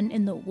man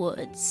in the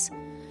woods.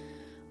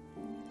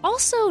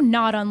 Also,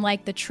 not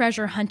unlike the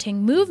treasure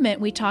hunting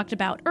movement we talked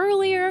about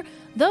earlier,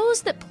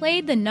 those that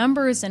played the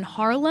numbers in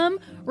Harlem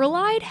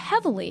relied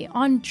heavily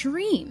on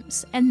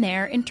dreams and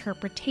their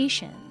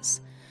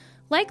interpretations.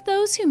 Like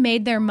those who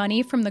made their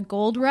money from the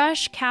gold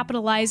rush,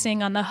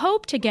 capitalizing on the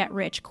hope to get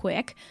rich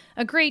quick,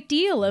 a great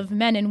deal of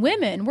men and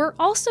women were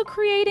also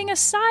creating a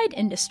side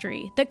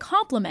industry that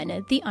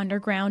complemented the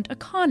underground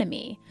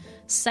economy.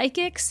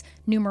 Psychics,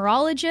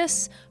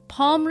 numerologists,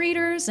 palm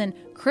readers, and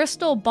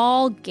crystal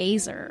ball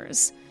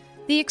gazers.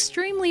 The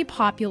extremely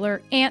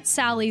popular Aunt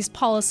Sally's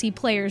Policy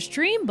Player's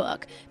Dream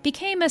Book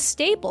became a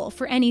staple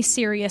for any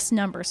serious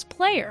numbers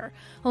player,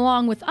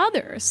 along with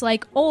others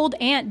like Old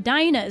Aunt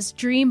Dinah's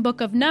Dream Book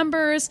of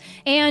Numbers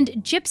and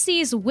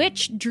Gypsy's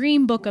Witch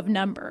Dream Book of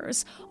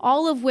Numbers,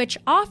 all of which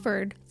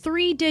offered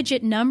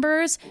 3-digit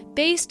numbers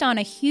based on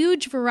a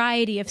huge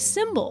variety of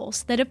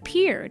symbols that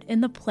appeared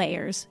in the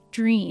player's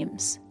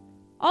dreams.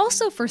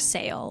 Also for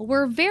sale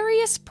were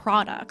various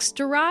products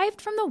derived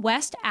from the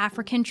West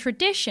African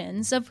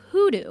traditions of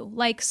hoodoo,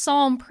 like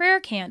psalm prayer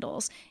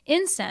candles,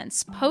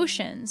 incense,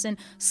 potions, and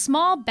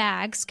small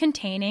bags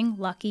containing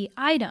lucky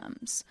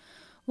items.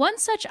 One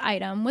such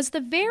item was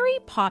the very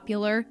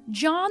popular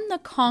John the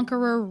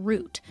Conqueror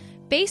root,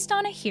 based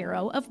on a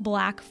hero of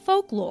Black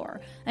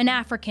folklore, an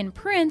African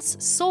prince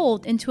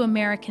sold into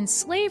American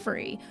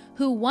slavery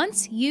who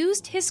once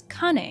used his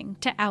cunning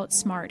to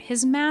outsmart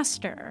his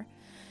master.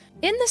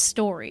 In the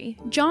story,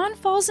 John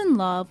falls in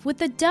love with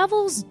the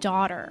devil's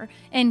daughter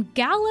and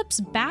gallops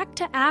back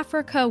to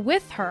Africa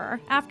with her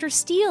after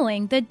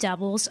stealing the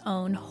devil's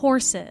own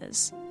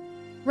horses.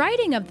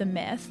 Writing of the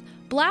myth,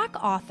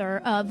 Black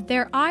author of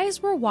Their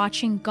Eyes Were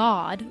Watching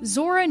God,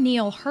 Zora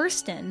Neale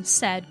Hurston,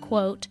 said,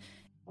 quote,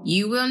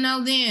 "You will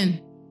know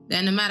then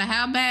that no matter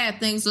how bad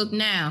things look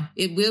now,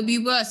 it will be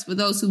worse for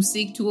those who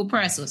seek to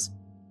oppress us."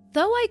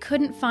 Though I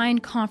couldn't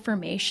find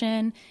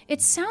confirmation, it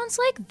sounds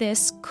like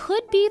this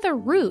could be the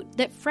root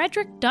that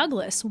Frederick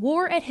Douglass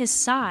wore at his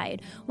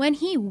side when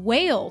he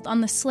wailed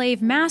on the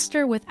slave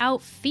master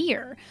without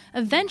fear,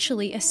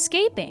 eventually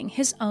escaping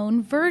his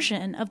own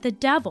version of the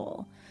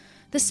devil.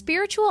 The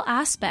spiritual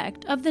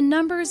aspect of the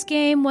numbers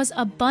game was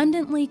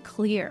abundantly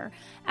clear,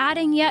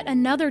 adding yet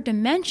another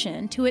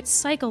dimension to its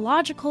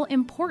psychological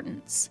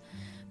importance.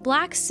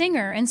 Black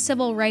singer and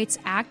civil rights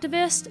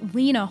activist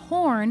Lena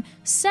Horne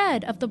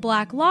said of the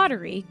Black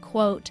Lottery,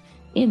 quote,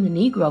 "In the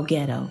Negro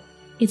ghetto,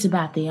 it's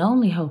about the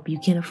only hope you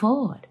can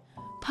afford."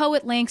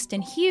 Poet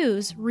Langston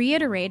Hughes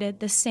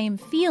reiterated the same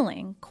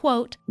feeling,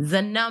 quote,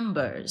 "The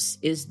numbers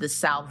is the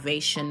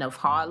salvation of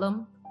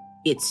Harlem.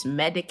 It's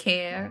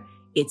Medicare,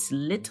 it's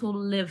little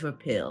liver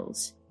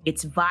pills,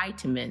 it's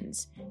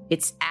vitamins,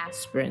 it's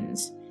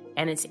aspirins,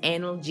 and it's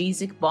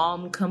analgesic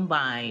balm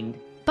combined."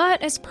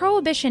 But as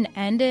Prohibition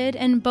ended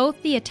and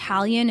both the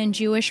Italian and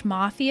Jewish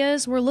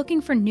mafias were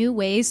looking for new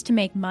ways to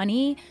make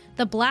money,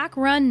 the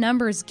Black-run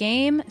numbers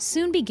game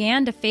soon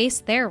began to face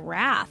their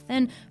wrath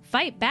and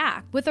fight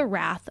back with a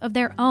wrath of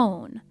their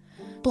own.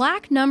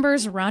 Black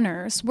numbers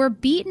runners were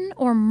beaten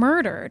or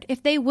murdered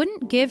if they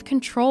wouldn't give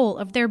control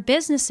of their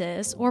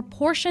businesses or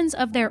portions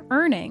of their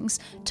earnings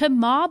to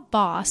mob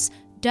boss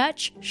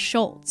Dutch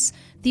Schultz,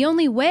 the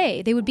only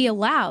way they would be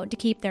allowed to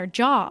keep their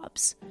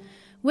jobs.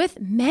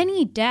 With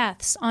many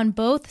deaths on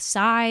both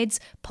sides,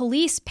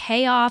 police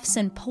payoffs,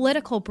 and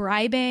political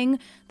bribing,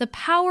 the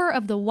power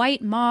of the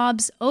white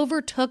mobs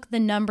overtook the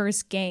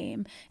numbers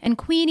game, and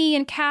Queenie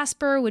and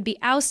Casper would be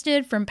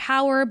ousted from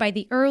power by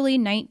the early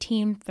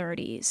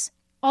 1930s.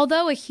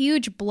 Although a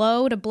huge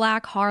blow to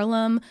Black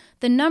Harlem,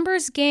 the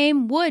numbers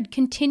game would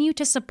continue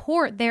to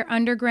support their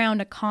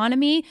underground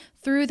economy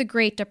through the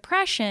Great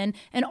Depression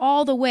and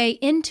all the way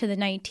into the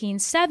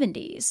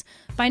 1970s.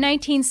 By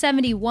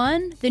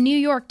 1971, the New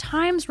York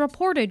Times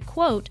reported,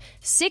 quote,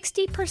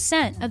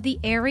 60% of the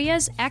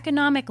area's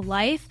economic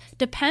life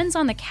depends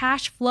on the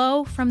cash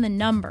flow from the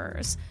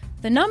numbers.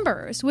 The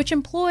numbers, which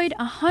employed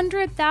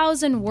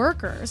 100,000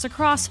 workers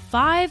across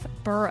 5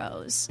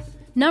 boroughs.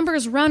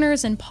 Numbers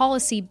runners and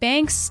policy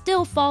banks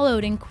still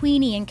followed in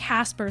Queenie and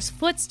Casper's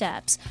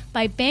footsteps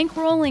by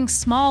bankrolling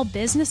small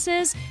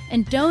businesses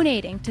and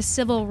donating to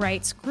civil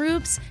rights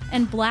groups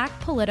and Black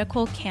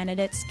political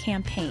candidates'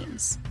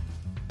 campaigns.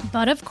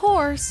 But of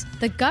course,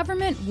 the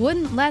government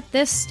wouldn't let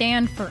this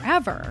stand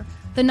forever.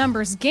 The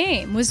numbers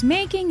game was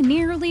making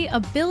nearly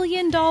 $1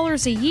 billion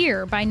a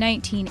year by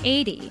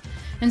 1980.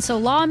 And so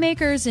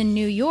lawmakers in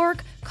New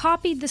York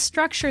copied the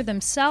structure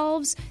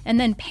themselves and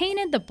then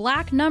painted the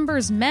Black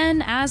numbers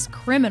men as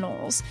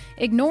criminals,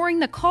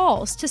 ignoring the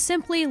calls to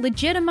simply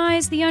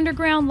legitimize the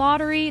underground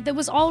lottery that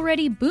was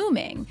already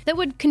booming, that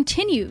would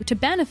continue to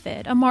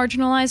benefit a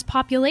marginalized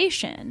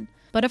population.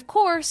 But of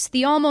course,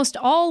 the almost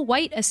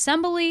all-white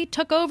assembly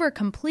took over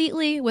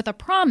completely with a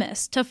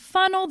promise to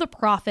funnel the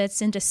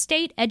profits into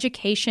state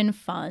education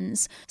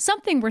funds,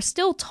 something we're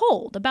still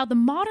told about the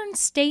modern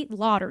state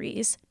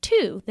lotteries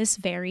to this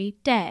very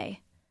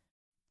day.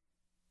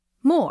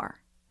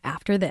 More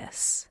after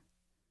this.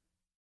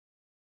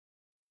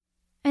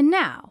 And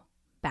now,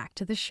 back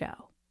to the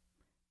show.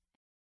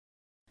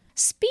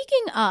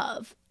 Speaking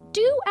of,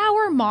 do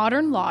our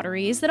modern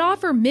lotteries that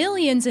offer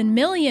millions and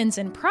millions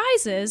in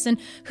prizes and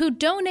who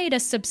donate a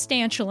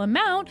substantial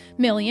amount,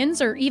 millions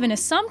or even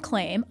as some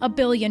claim, $1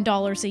 billion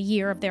a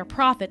year of their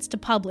profits to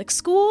public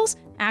schools,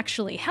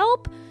 actually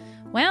help?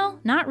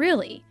 Well, not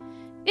really.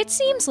 It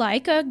seems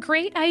like a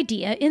great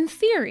idea in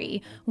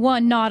theory,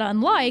 one not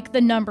unlike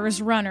the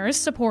numbers runners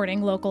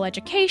supporting local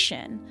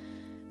education.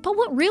 But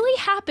what really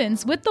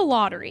happens with the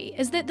lottery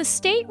is that the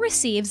state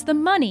receives the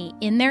money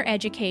in their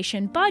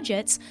education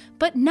budgets,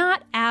 but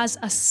not as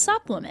a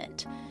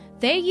supplement.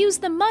 They use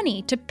the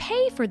money to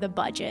pay for the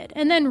budget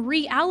and then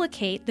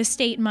reallocate the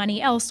state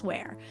money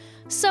elsewhere.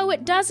 So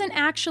it doesn't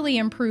actually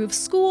improve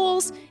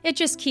schools, it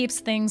just keeps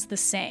things the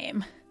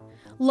same.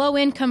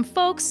 Low-income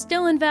folks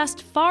still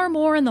invest far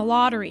more in the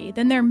lottery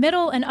than their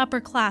middle and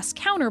upper-class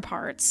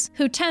counterparts,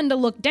 who tend to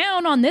look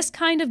down on this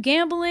kind of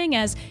gambling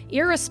as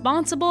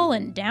irresponsible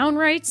and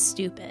downright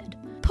stupid.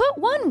 Put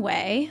one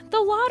way, the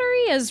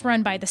lottery, as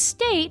run by the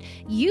state,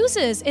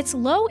 uses its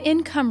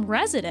low-income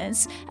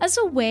residents as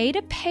a way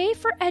to pay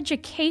for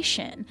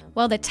education,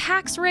 while the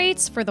tax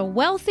rates for the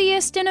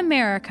wealthiest in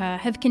America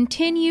have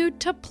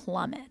continued to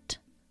plummet.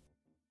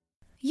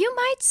 You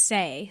might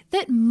say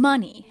that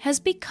money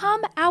has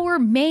become our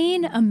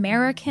main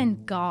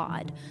American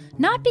god,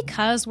 not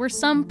because we're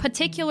some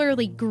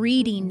particularly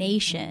greedy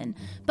nation,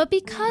 but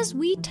because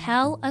we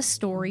tell a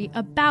story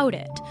about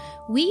it.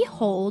 We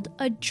hold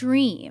a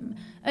dream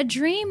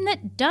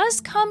that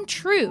does come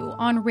true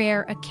on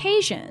rare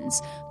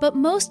occasions, but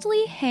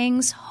mostly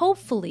hangs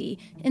hopefully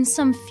in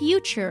some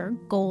future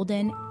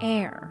golden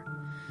era.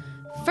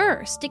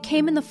 First, it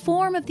came in the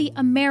form of the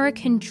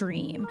American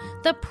dream,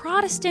 the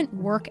Protestant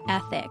work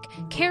ethic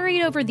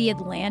carried over the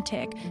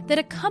Atlantic that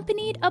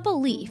accompanied a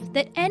belief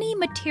that any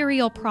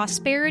material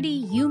prosperity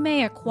you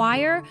may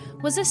acquire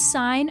was a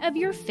sign of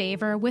your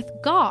favor with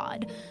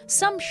God,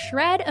 some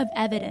shred of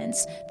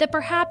evidence that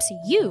perhaps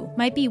you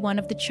might be one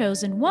of the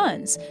chosen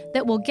ones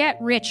that will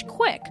get rich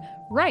quick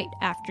right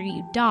after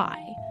you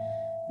die.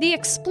 The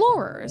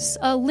explorers,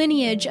 a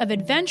lineage of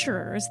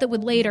adventurers that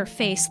would later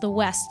face the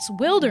West's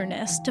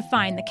wilderness to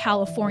find the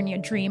California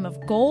dream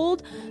of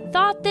gold,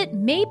 thought that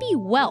maybe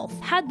wealth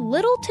had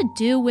little to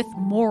do with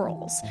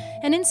morals,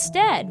 and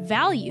instead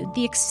valued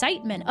the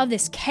excitement of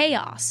this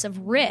chaos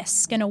of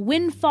risk and a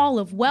windfall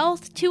of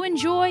wealth to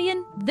enjoy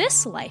in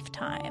this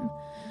lifetime.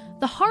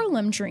 The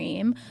Harlem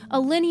Dream, a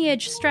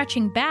lineage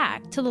stretching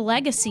back to the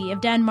legacy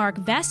of Denmark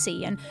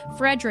Vesey and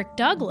Frederick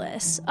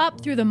Douglass, up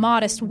through the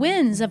modest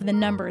wins of the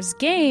numbers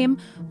game,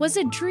 was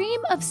a dream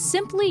of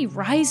simply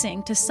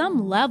rising to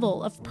some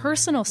level of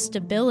personal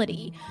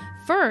stability,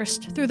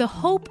 first through the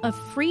hope of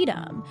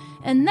freedom,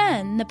 and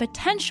then the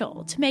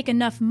potential to make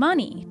enough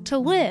money to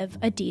live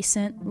a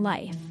decent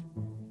life.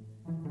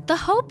 The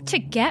hope to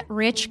get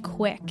rich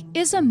quick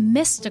is a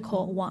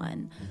mystical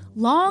one,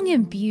 long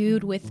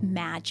imbued with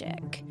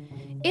magic.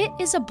 It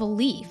is a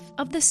belief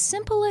of the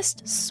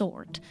simplest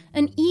sort,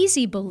 an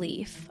easy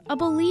belief, a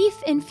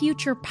belief in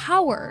future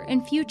power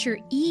and future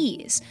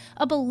ease,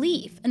 a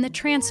belief in the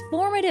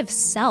transformative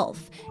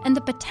self and the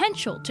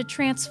potential to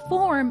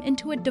transform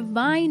into a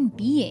divine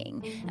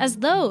being, as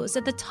those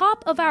at the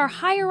top of our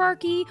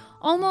hierarchy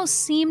almost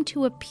seem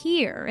to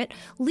appear, at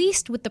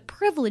least with the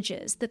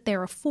privileges that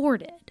they're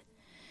afforded.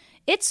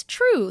 It's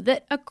true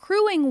that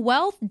accruing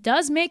wealth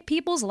does make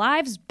people's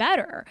lives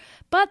better,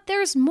 but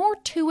there's more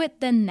to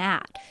it than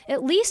that,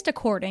 at least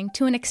according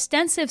to an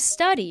extensive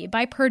study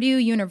by Purdue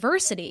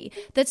University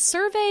that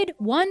surveyed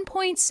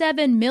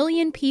 1.7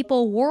 million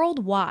people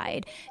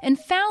worldwide and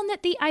found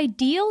that the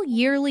ideal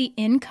yearly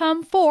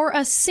income for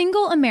a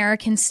single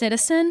American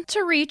citizen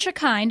to reach a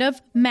kind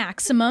of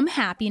maximum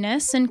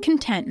happiness and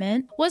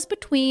contentment was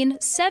between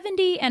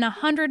 $70,000 and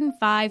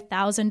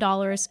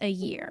 $105,000 a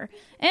year.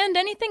 And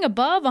anything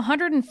above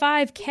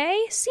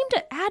 $105K seemed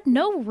to add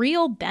no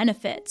real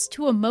benefits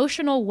to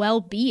emotional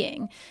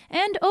well-being,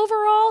 and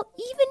overall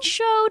even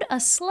showed a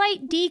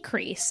slight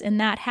decrease in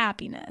that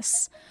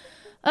happiness.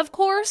 Of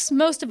course,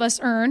 most of us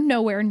earn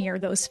nowhere near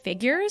those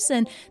figures,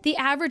 and the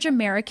average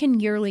American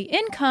yearly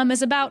income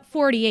is about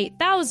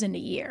 $48,000 a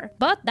year.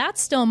 But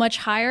that's still much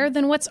higher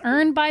than what's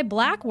earned by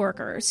black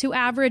workers, who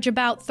average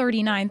about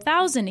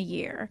 $39,000 a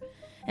year.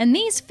 And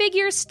these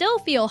figures still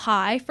feel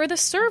high for the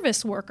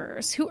service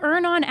workers, who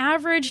earn on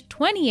average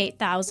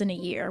 $28,000 a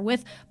year,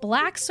 with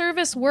black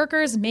service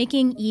workers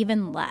making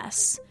even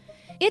less.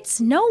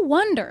 It's no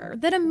wonder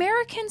that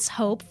Americans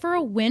hope for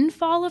a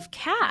windfall of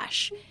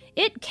cash.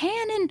 It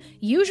can and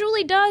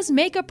usually does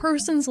make a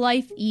person's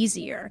life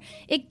easier.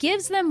 It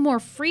gives them more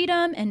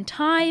freedom and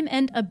time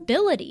and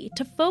ability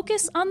to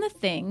focus on the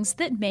things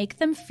that make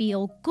them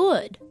feel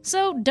good.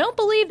 So don't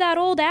believe that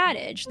old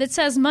adage that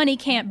says money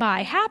can't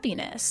buy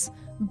happiness.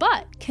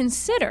 But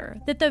consider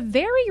that the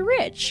very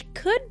rich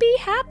could be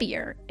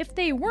happier if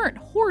they weren't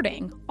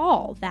hoarding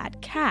all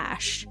that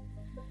cash.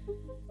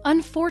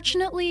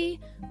 Unfortunately,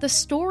 the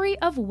story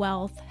of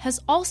wealth has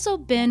also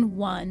been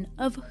one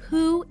of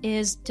who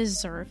is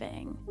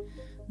deserving.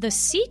 The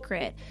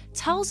Secret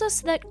tells us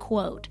that,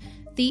 quote,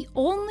 "The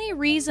only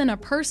reason a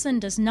person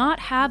does not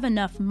have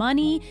enough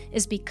money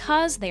is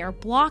because they are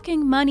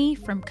blocking money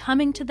from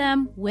coming to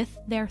them with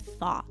their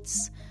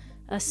thoughts."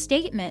 A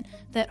statement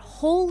that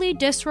wholly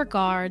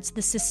disregards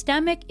the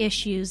systemic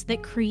issues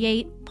that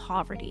create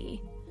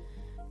poverty.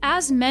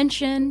 As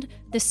mentioned,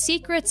 The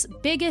Secret's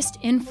biggest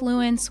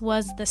influence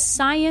was The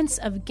Science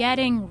of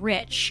Getting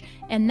Rich,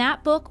 and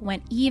that book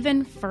went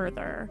even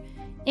further.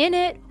 In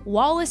it,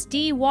 Wallace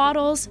D.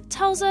 Wattles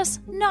tells us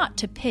not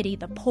to pity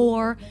the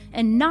poor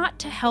and not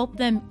to help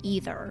them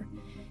either.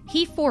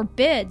 He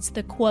forbids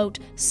the, quote,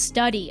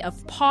 "study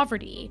of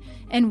poverty,"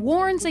 and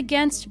warns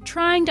against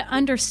trying to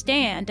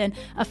understand and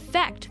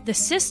affect the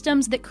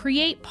systems that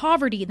create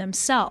poverty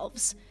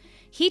themselves.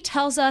 He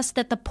tells us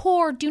that the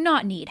poor do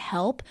not need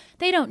help.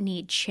 They don't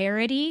need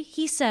charity.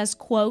 He says,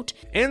 quote,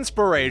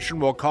 "Inspiration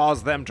will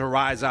cause them to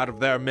rise out of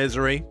their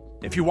misery.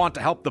 If you want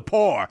to help the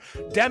poor,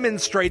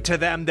 demonstrate to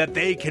them that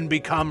they can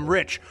become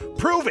rich.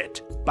 Prove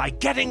it by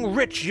getting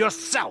rich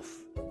yourself."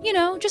 You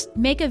know, just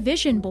make a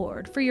vision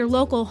board for your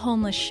local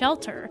homeless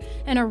shelter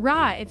and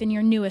arrive in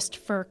your newest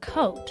fur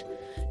coat.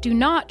 Do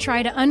not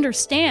try to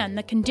understand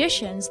the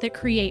conditions that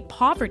create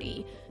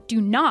poverty. Do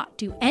not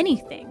do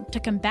anything to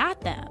combat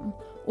them,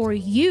 or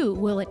you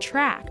will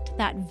attract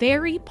that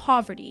very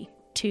poverty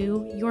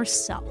to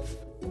yourself.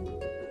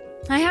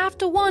 I have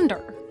to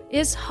wonder,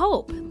 is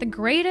hope the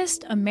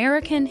greatest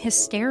American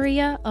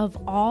hysteria of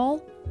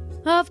all?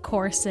 Of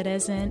course it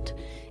isn't.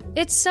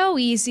 It's so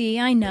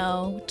easy, I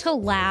know, to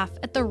laugh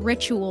at the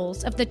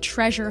rituals of the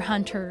treasure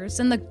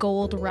hunters and the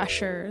gold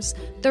rushers,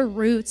 the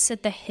roots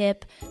at the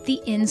hip, the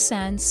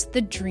incense,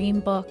 the dream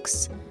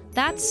books.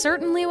 That's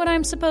certainly what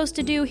I'm supposed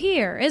to do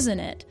here, isn't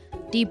it?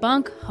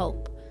 Debunk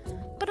hope.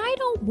 But I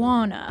don't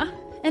wanna.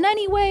 And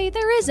anyway,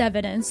 there is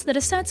evidence that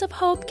a sense of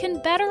hope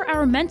can better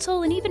our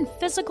mental and even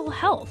physical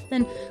health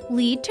and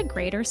lead to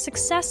greater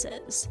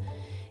successes.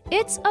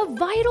 It's a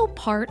vital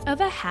part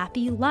of a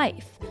happy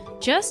life,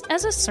 just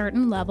as a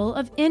certain level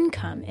of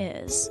income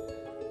is.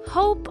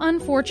 Hope,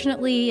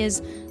 unfortunately,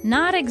 is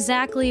not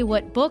exactly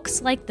what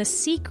books like The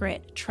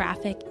Secret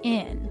traffic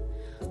in.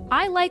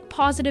 I like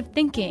positive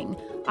thinking.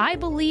 I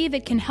believe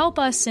it can help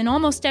us in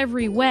almost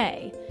every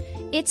way.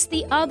 It's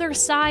the other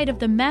side of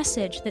the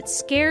message that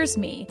scares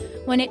me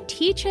when it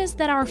teaches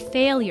that our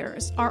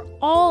failures are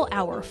all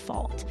our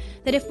fault,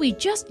 that if we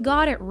just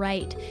got it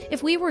right,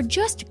 if we were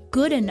just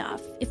good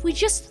enough, if we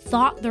just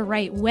thought the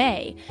right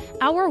way,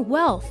 our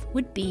wealth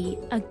would be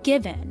a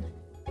given.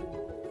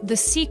 The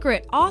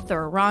Secret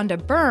author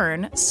Rhonda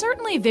Byrne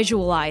certainly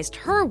visualized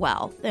her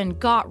wealth and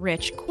got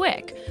rich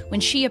quick when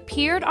she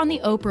appeared on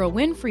the Oprah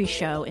Winfrey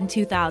Show in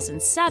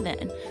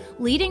 2007,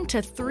 leading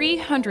to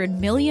 $300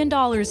 million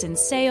in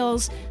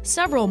sales,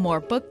 several more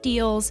book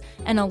deals,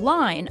 and a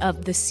line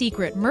of The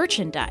Secret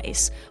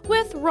merchandise,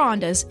 with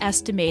Rhonda's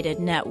estimated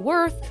net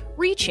worth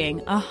reaching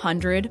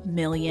 $100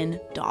 million.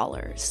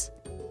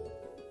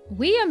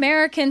 We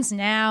Americans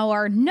now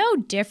are no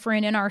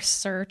different in our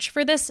search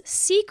for this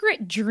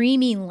secret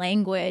dreamy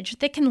language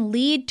that can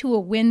lead to a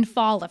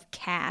windfall of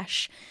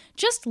cash.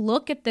 Just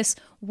look at this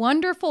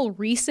wonderful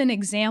recent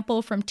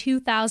example from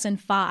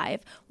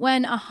 2005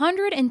 when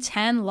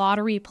 110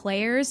 lottery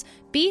players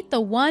beat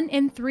the 1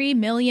 in 3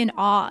 million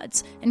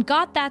odds and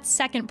got that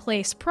second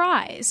place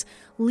prize,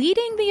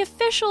 leading the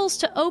officials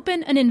to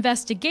open an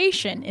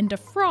investigation into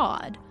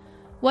fraud.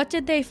 What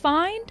did they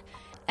find?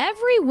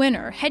 Every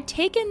winner had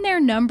taken their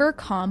number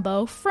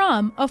combo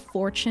from a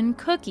fortune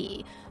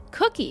cookie.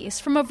 Cookies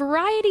from a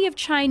variety of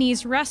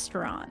Chinese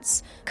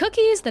restaurants.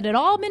 Cookies that had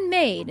all been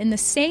made in the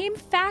same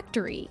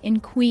factory in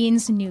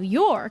Queens, New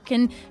York,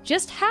 and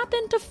just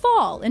happened to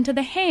fall into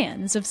the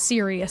hands of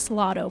serious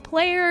lotto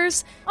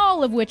players,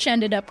 all of which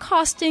ended up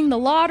costing the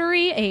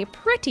lottery a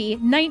pretty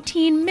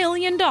 $19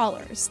 million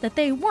that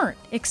they weren't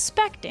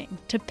expecting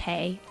to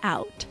pay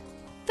out.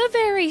 The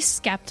very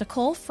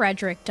skeptical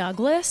Frederick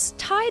Douglass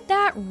tied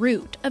that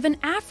root of an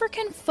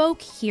African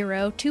folk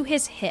hero to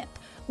his hip,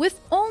 with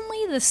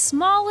only the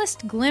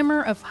smallest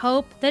glimmer of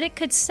hope that it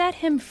could set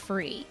him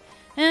free,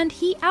 and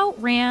he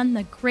outran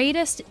the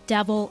greatest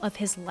devil of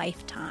his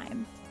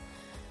lifetime.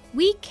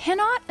 We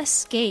cannot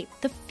escape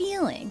the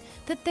feeling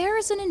that there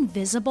is an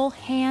invisible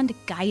hand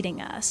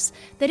guiding us,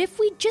 that if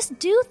we just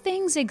do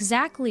things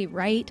exactly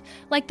right,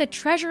 like the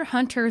treasure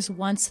hunters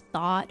once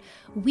thought,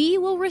 we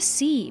will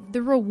receive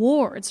the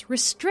rewards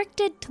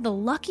restricted to the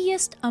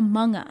luckiest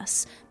among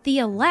us, the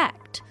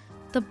elect,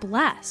 the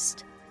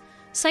blessed.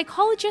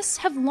 Psychologists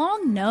have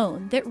long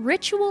known that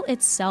ritual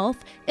itself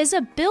is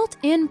a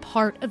built-in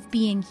part of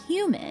being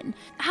human,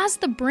 as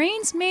the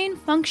brain's main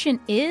function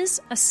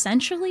is,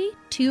 essentially,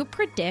 to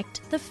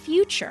predict the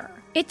future.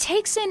 It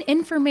takes in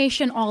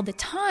information all the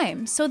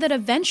time so that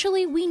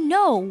eventually we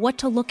know what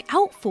to look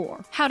out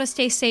for, how to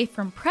stay safe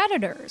from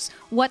predators,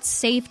 what's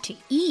safe to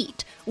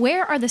eat,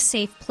 where are the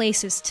safe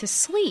places to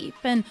sleep,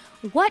 and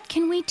what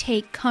can we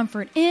take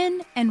comfort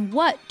in and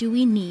what do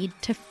we need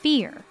to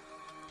fear.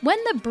 When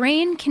the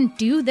brain can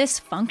do this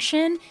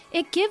function,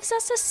 it gives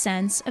us a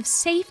sense of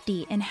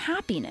safety and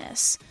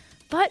happiness.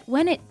 But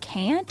when it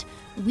can't,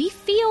 we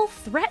feel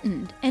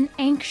threatened and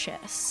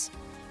anxious.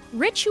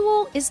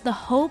 Ritual is the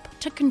hope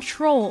to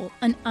control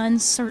an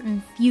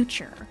uncertain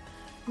future.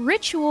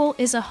 Ritual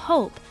is a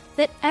hope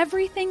that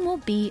everything will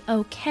be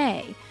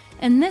okay,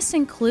 and this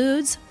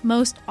includes,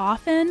 most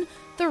often,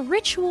 the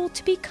ritual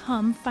to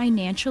become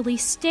financially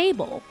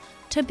stable,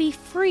 to be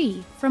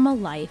free from a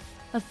life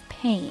of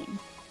pain.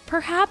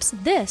 Perhaps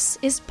this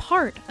is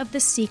part of the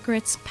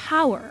secret's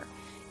power.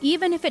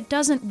 Even if it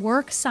doesn't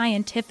work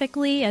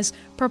scientifically as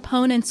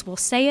proponents will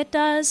say it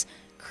does,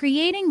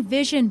 creating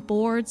vision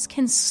boards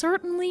can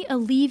certainly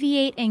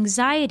alleviate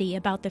anxiety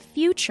about the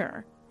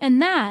future, and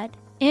that,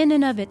 in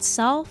and of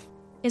itself,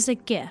 is a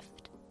gift.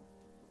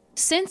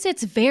 Since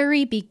its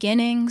very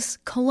beginnings,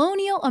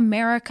 colonial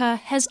America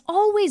has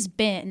always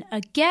been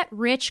a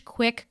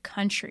get-rich-quick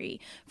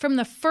country, from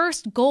the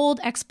first gold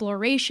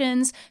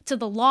explorations to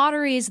the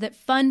lotteries that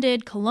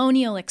funded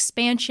colonial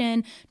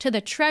expansion to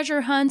the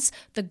treasure hunts,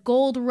 the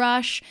gold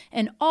rush,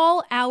 and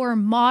all our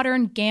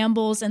modern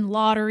gambles and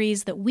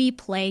lotteries that we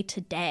play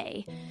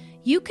today.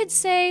 You could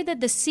say that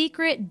the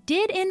secret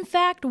did in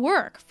fact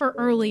work for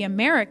early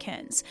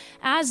Americans,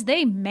 as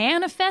they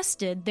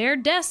manifested their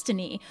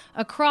destiny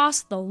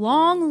across the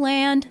long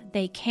land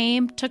they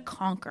came to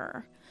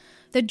conquer.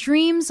 The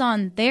dreams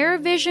on their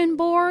vision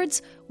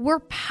boards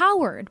were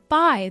powered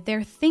by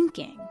their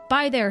thinking,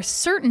 by their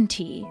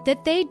certainty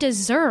that they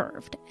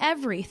deserved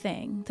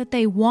everything that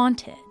they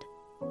wanted.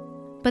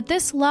 But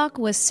this luck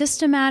was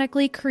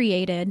systematically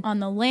created on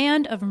the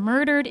land of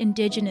murdered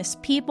indigenous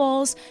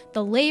peoples,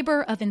 the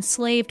labor of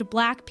enslaved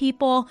black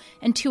people,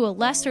 and to a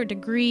lesser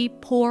degree,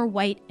 poor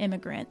white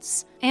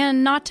immigrants.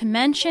 And not to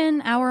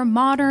mention our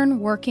modern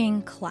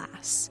working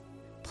class.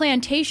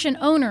 Plantation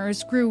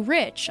owners grew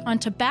rich on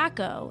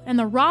tobacco, and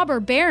the robber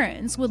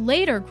barons would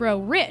later grow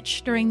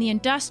rich during the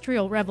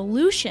Industrial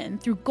Revolution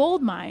through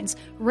gold mines,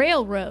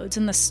 railroads,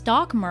 and the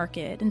stock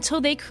market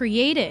until they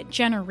created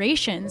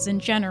generations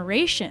and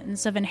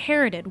generations of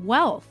inherited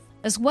wealth,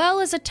 as well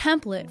as a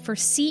template for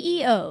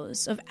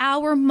CEOs of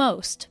our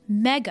most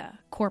mega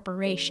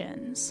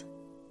corporations.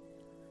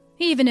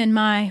 Even in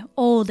my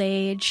old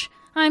age,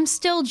 I'm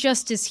still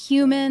just as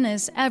human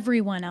as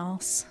everyone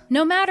else.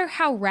 No matter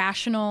how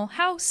rational,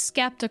 how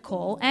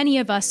skeptical any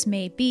of us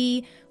may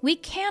be, we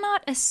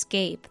cannot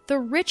escape the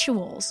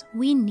rituals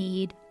we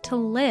need to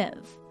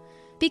live.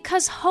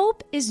 Because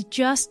hope is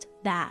just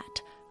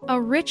that, a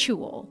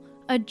ritual,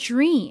 a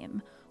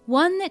dream,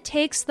 one that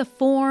takes the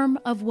form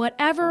of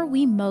whatever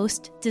we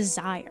most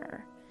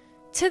desire.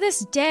 To this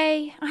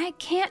day, I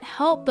can't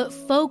help but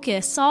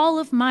focus all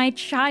of my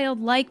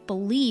childlike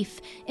belief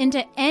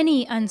into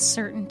any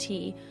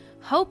uncertainty,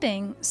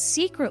 hoping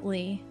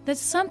secretly that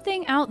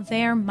something out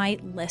there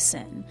might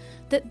listen,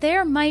 that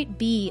there might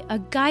be a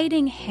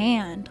guiding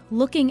hand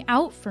looking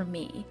out for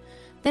me,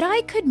 that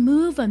I could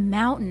move a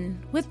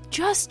mountain with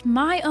just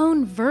my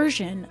own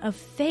version of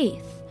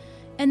faith,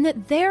 and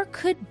that there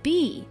could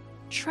be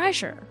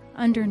treasure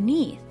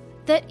underneath,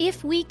 that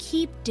if we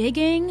keep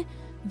digging,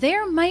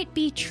 there might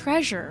be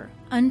treasure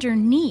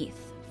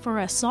underneath for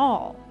us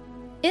all.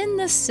 In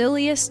the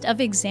silliest of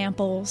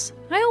examples,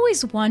 I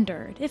always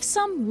wondered if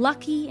some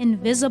lucky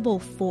invisible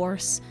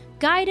force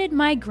guided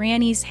my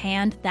granny's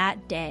hand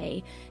that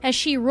day as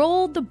she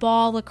rolled the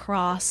ball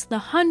across the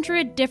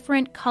 100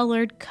 different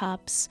colored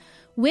cups,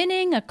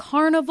 winning a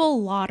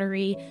carnival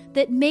lottery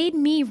that made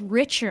me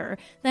richer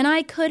than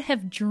I could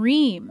have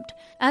dreamed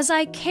as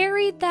I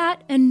carried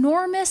that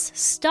enormous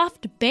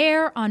stuffed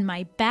bear on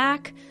my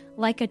back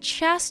like a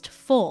chest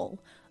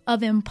full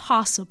of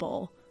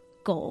impossible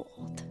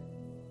gold.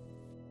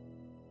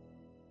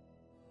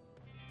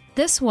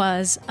 This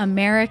was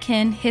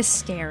American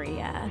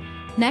Hysteria.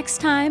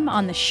 Next time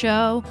on the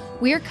show,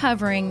 we're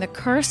covering The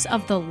Curse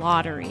of the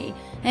Lottery,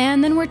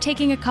 and then we're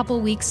taking a couple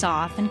weeks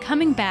off and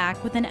coming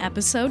back with an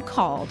episode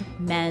called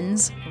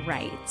Men's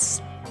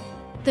Rights.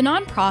 The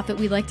nonprofit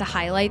we'd like to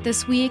highlight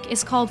this week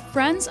is called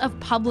Friends of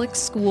Public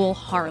School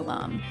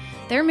Harlem.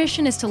 Their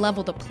mission is to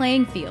level the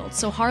playing field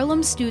so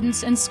Harlem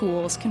students and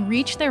schools can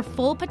reach their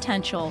full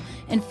potential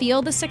and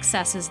feel the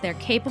successes they're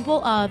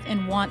capable of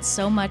and want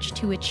so much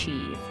to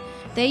achieve.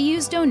 They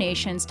use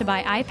donations to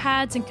buy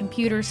iPads and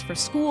computers for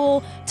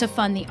school, to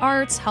fund the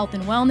arts, health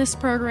and wellness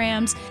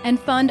programs, and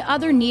fund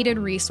other needed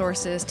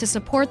resources to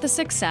support the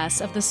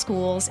success of the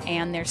schools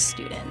and their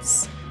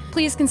students.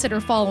 Please consider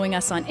following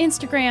us on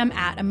Instagram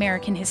at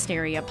American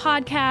Hysteria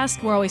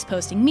Podcast. We're always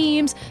posting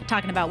memes,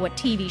 talking about what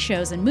TV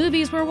shows and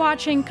movies we're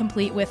watching,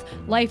 complete with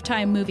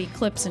Lifetime movie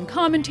clips and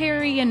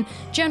commentary, and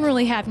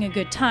generally having a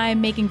good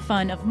time making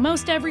fun of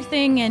most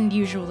everything and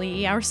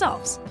usually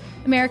ourselves.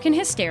 American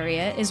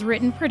Hysteria is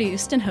written,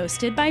 produced, and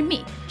hosted by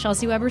me,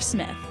 Chelsea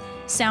Weber-Smith.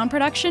 Sound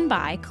production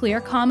by Clear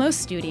Como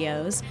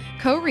Studios,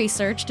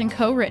 co-researched and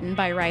co-written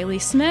by Riley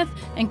Smith,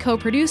 and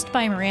co-produced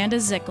by Miranda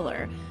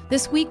Zickler.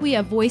 This week we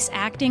have voice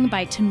acting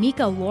by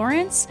Tamika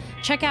Lawrence.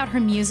 Check out her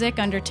music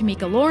under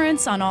Tamika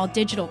Lawrence on all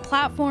digital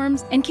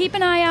platforms, and keep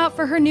an eye out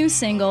for her new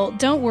single,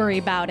 Don't Worry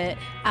About It,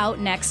 out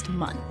next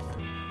month.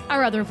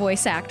 Our other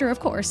voice actor,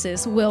 of course,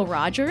 is Will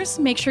Rogers.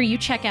 Make sure you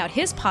check out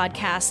his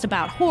podcast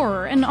about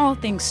horror and all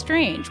things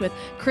strange with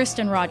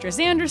Kristen Rogers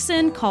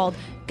Anderson called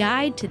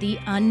Guide to the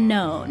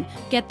Unknown.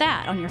 Get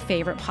that on your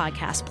favorite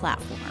podcast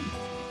platform.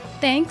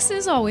 Thanks,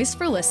 as always,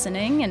 for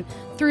listening, and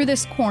through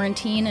this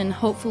quarantine and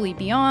hopefully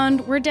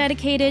beyond, we're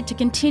dedicated to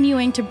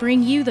continuing to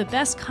bring you the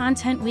best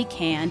content we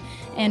can,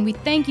 and we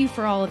thank you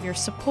for all of your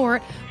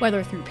support,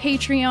 whether through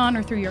Patreon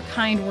or through your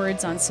kind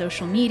words on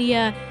social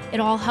media. It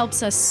all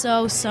helps us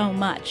so, so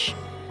much.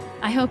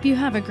 I hope you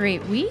have a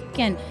great week,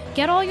 and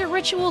get all your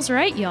rituals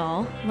right,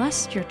 y'all,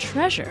 lest your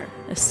treasure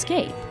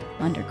escape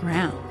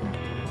underground.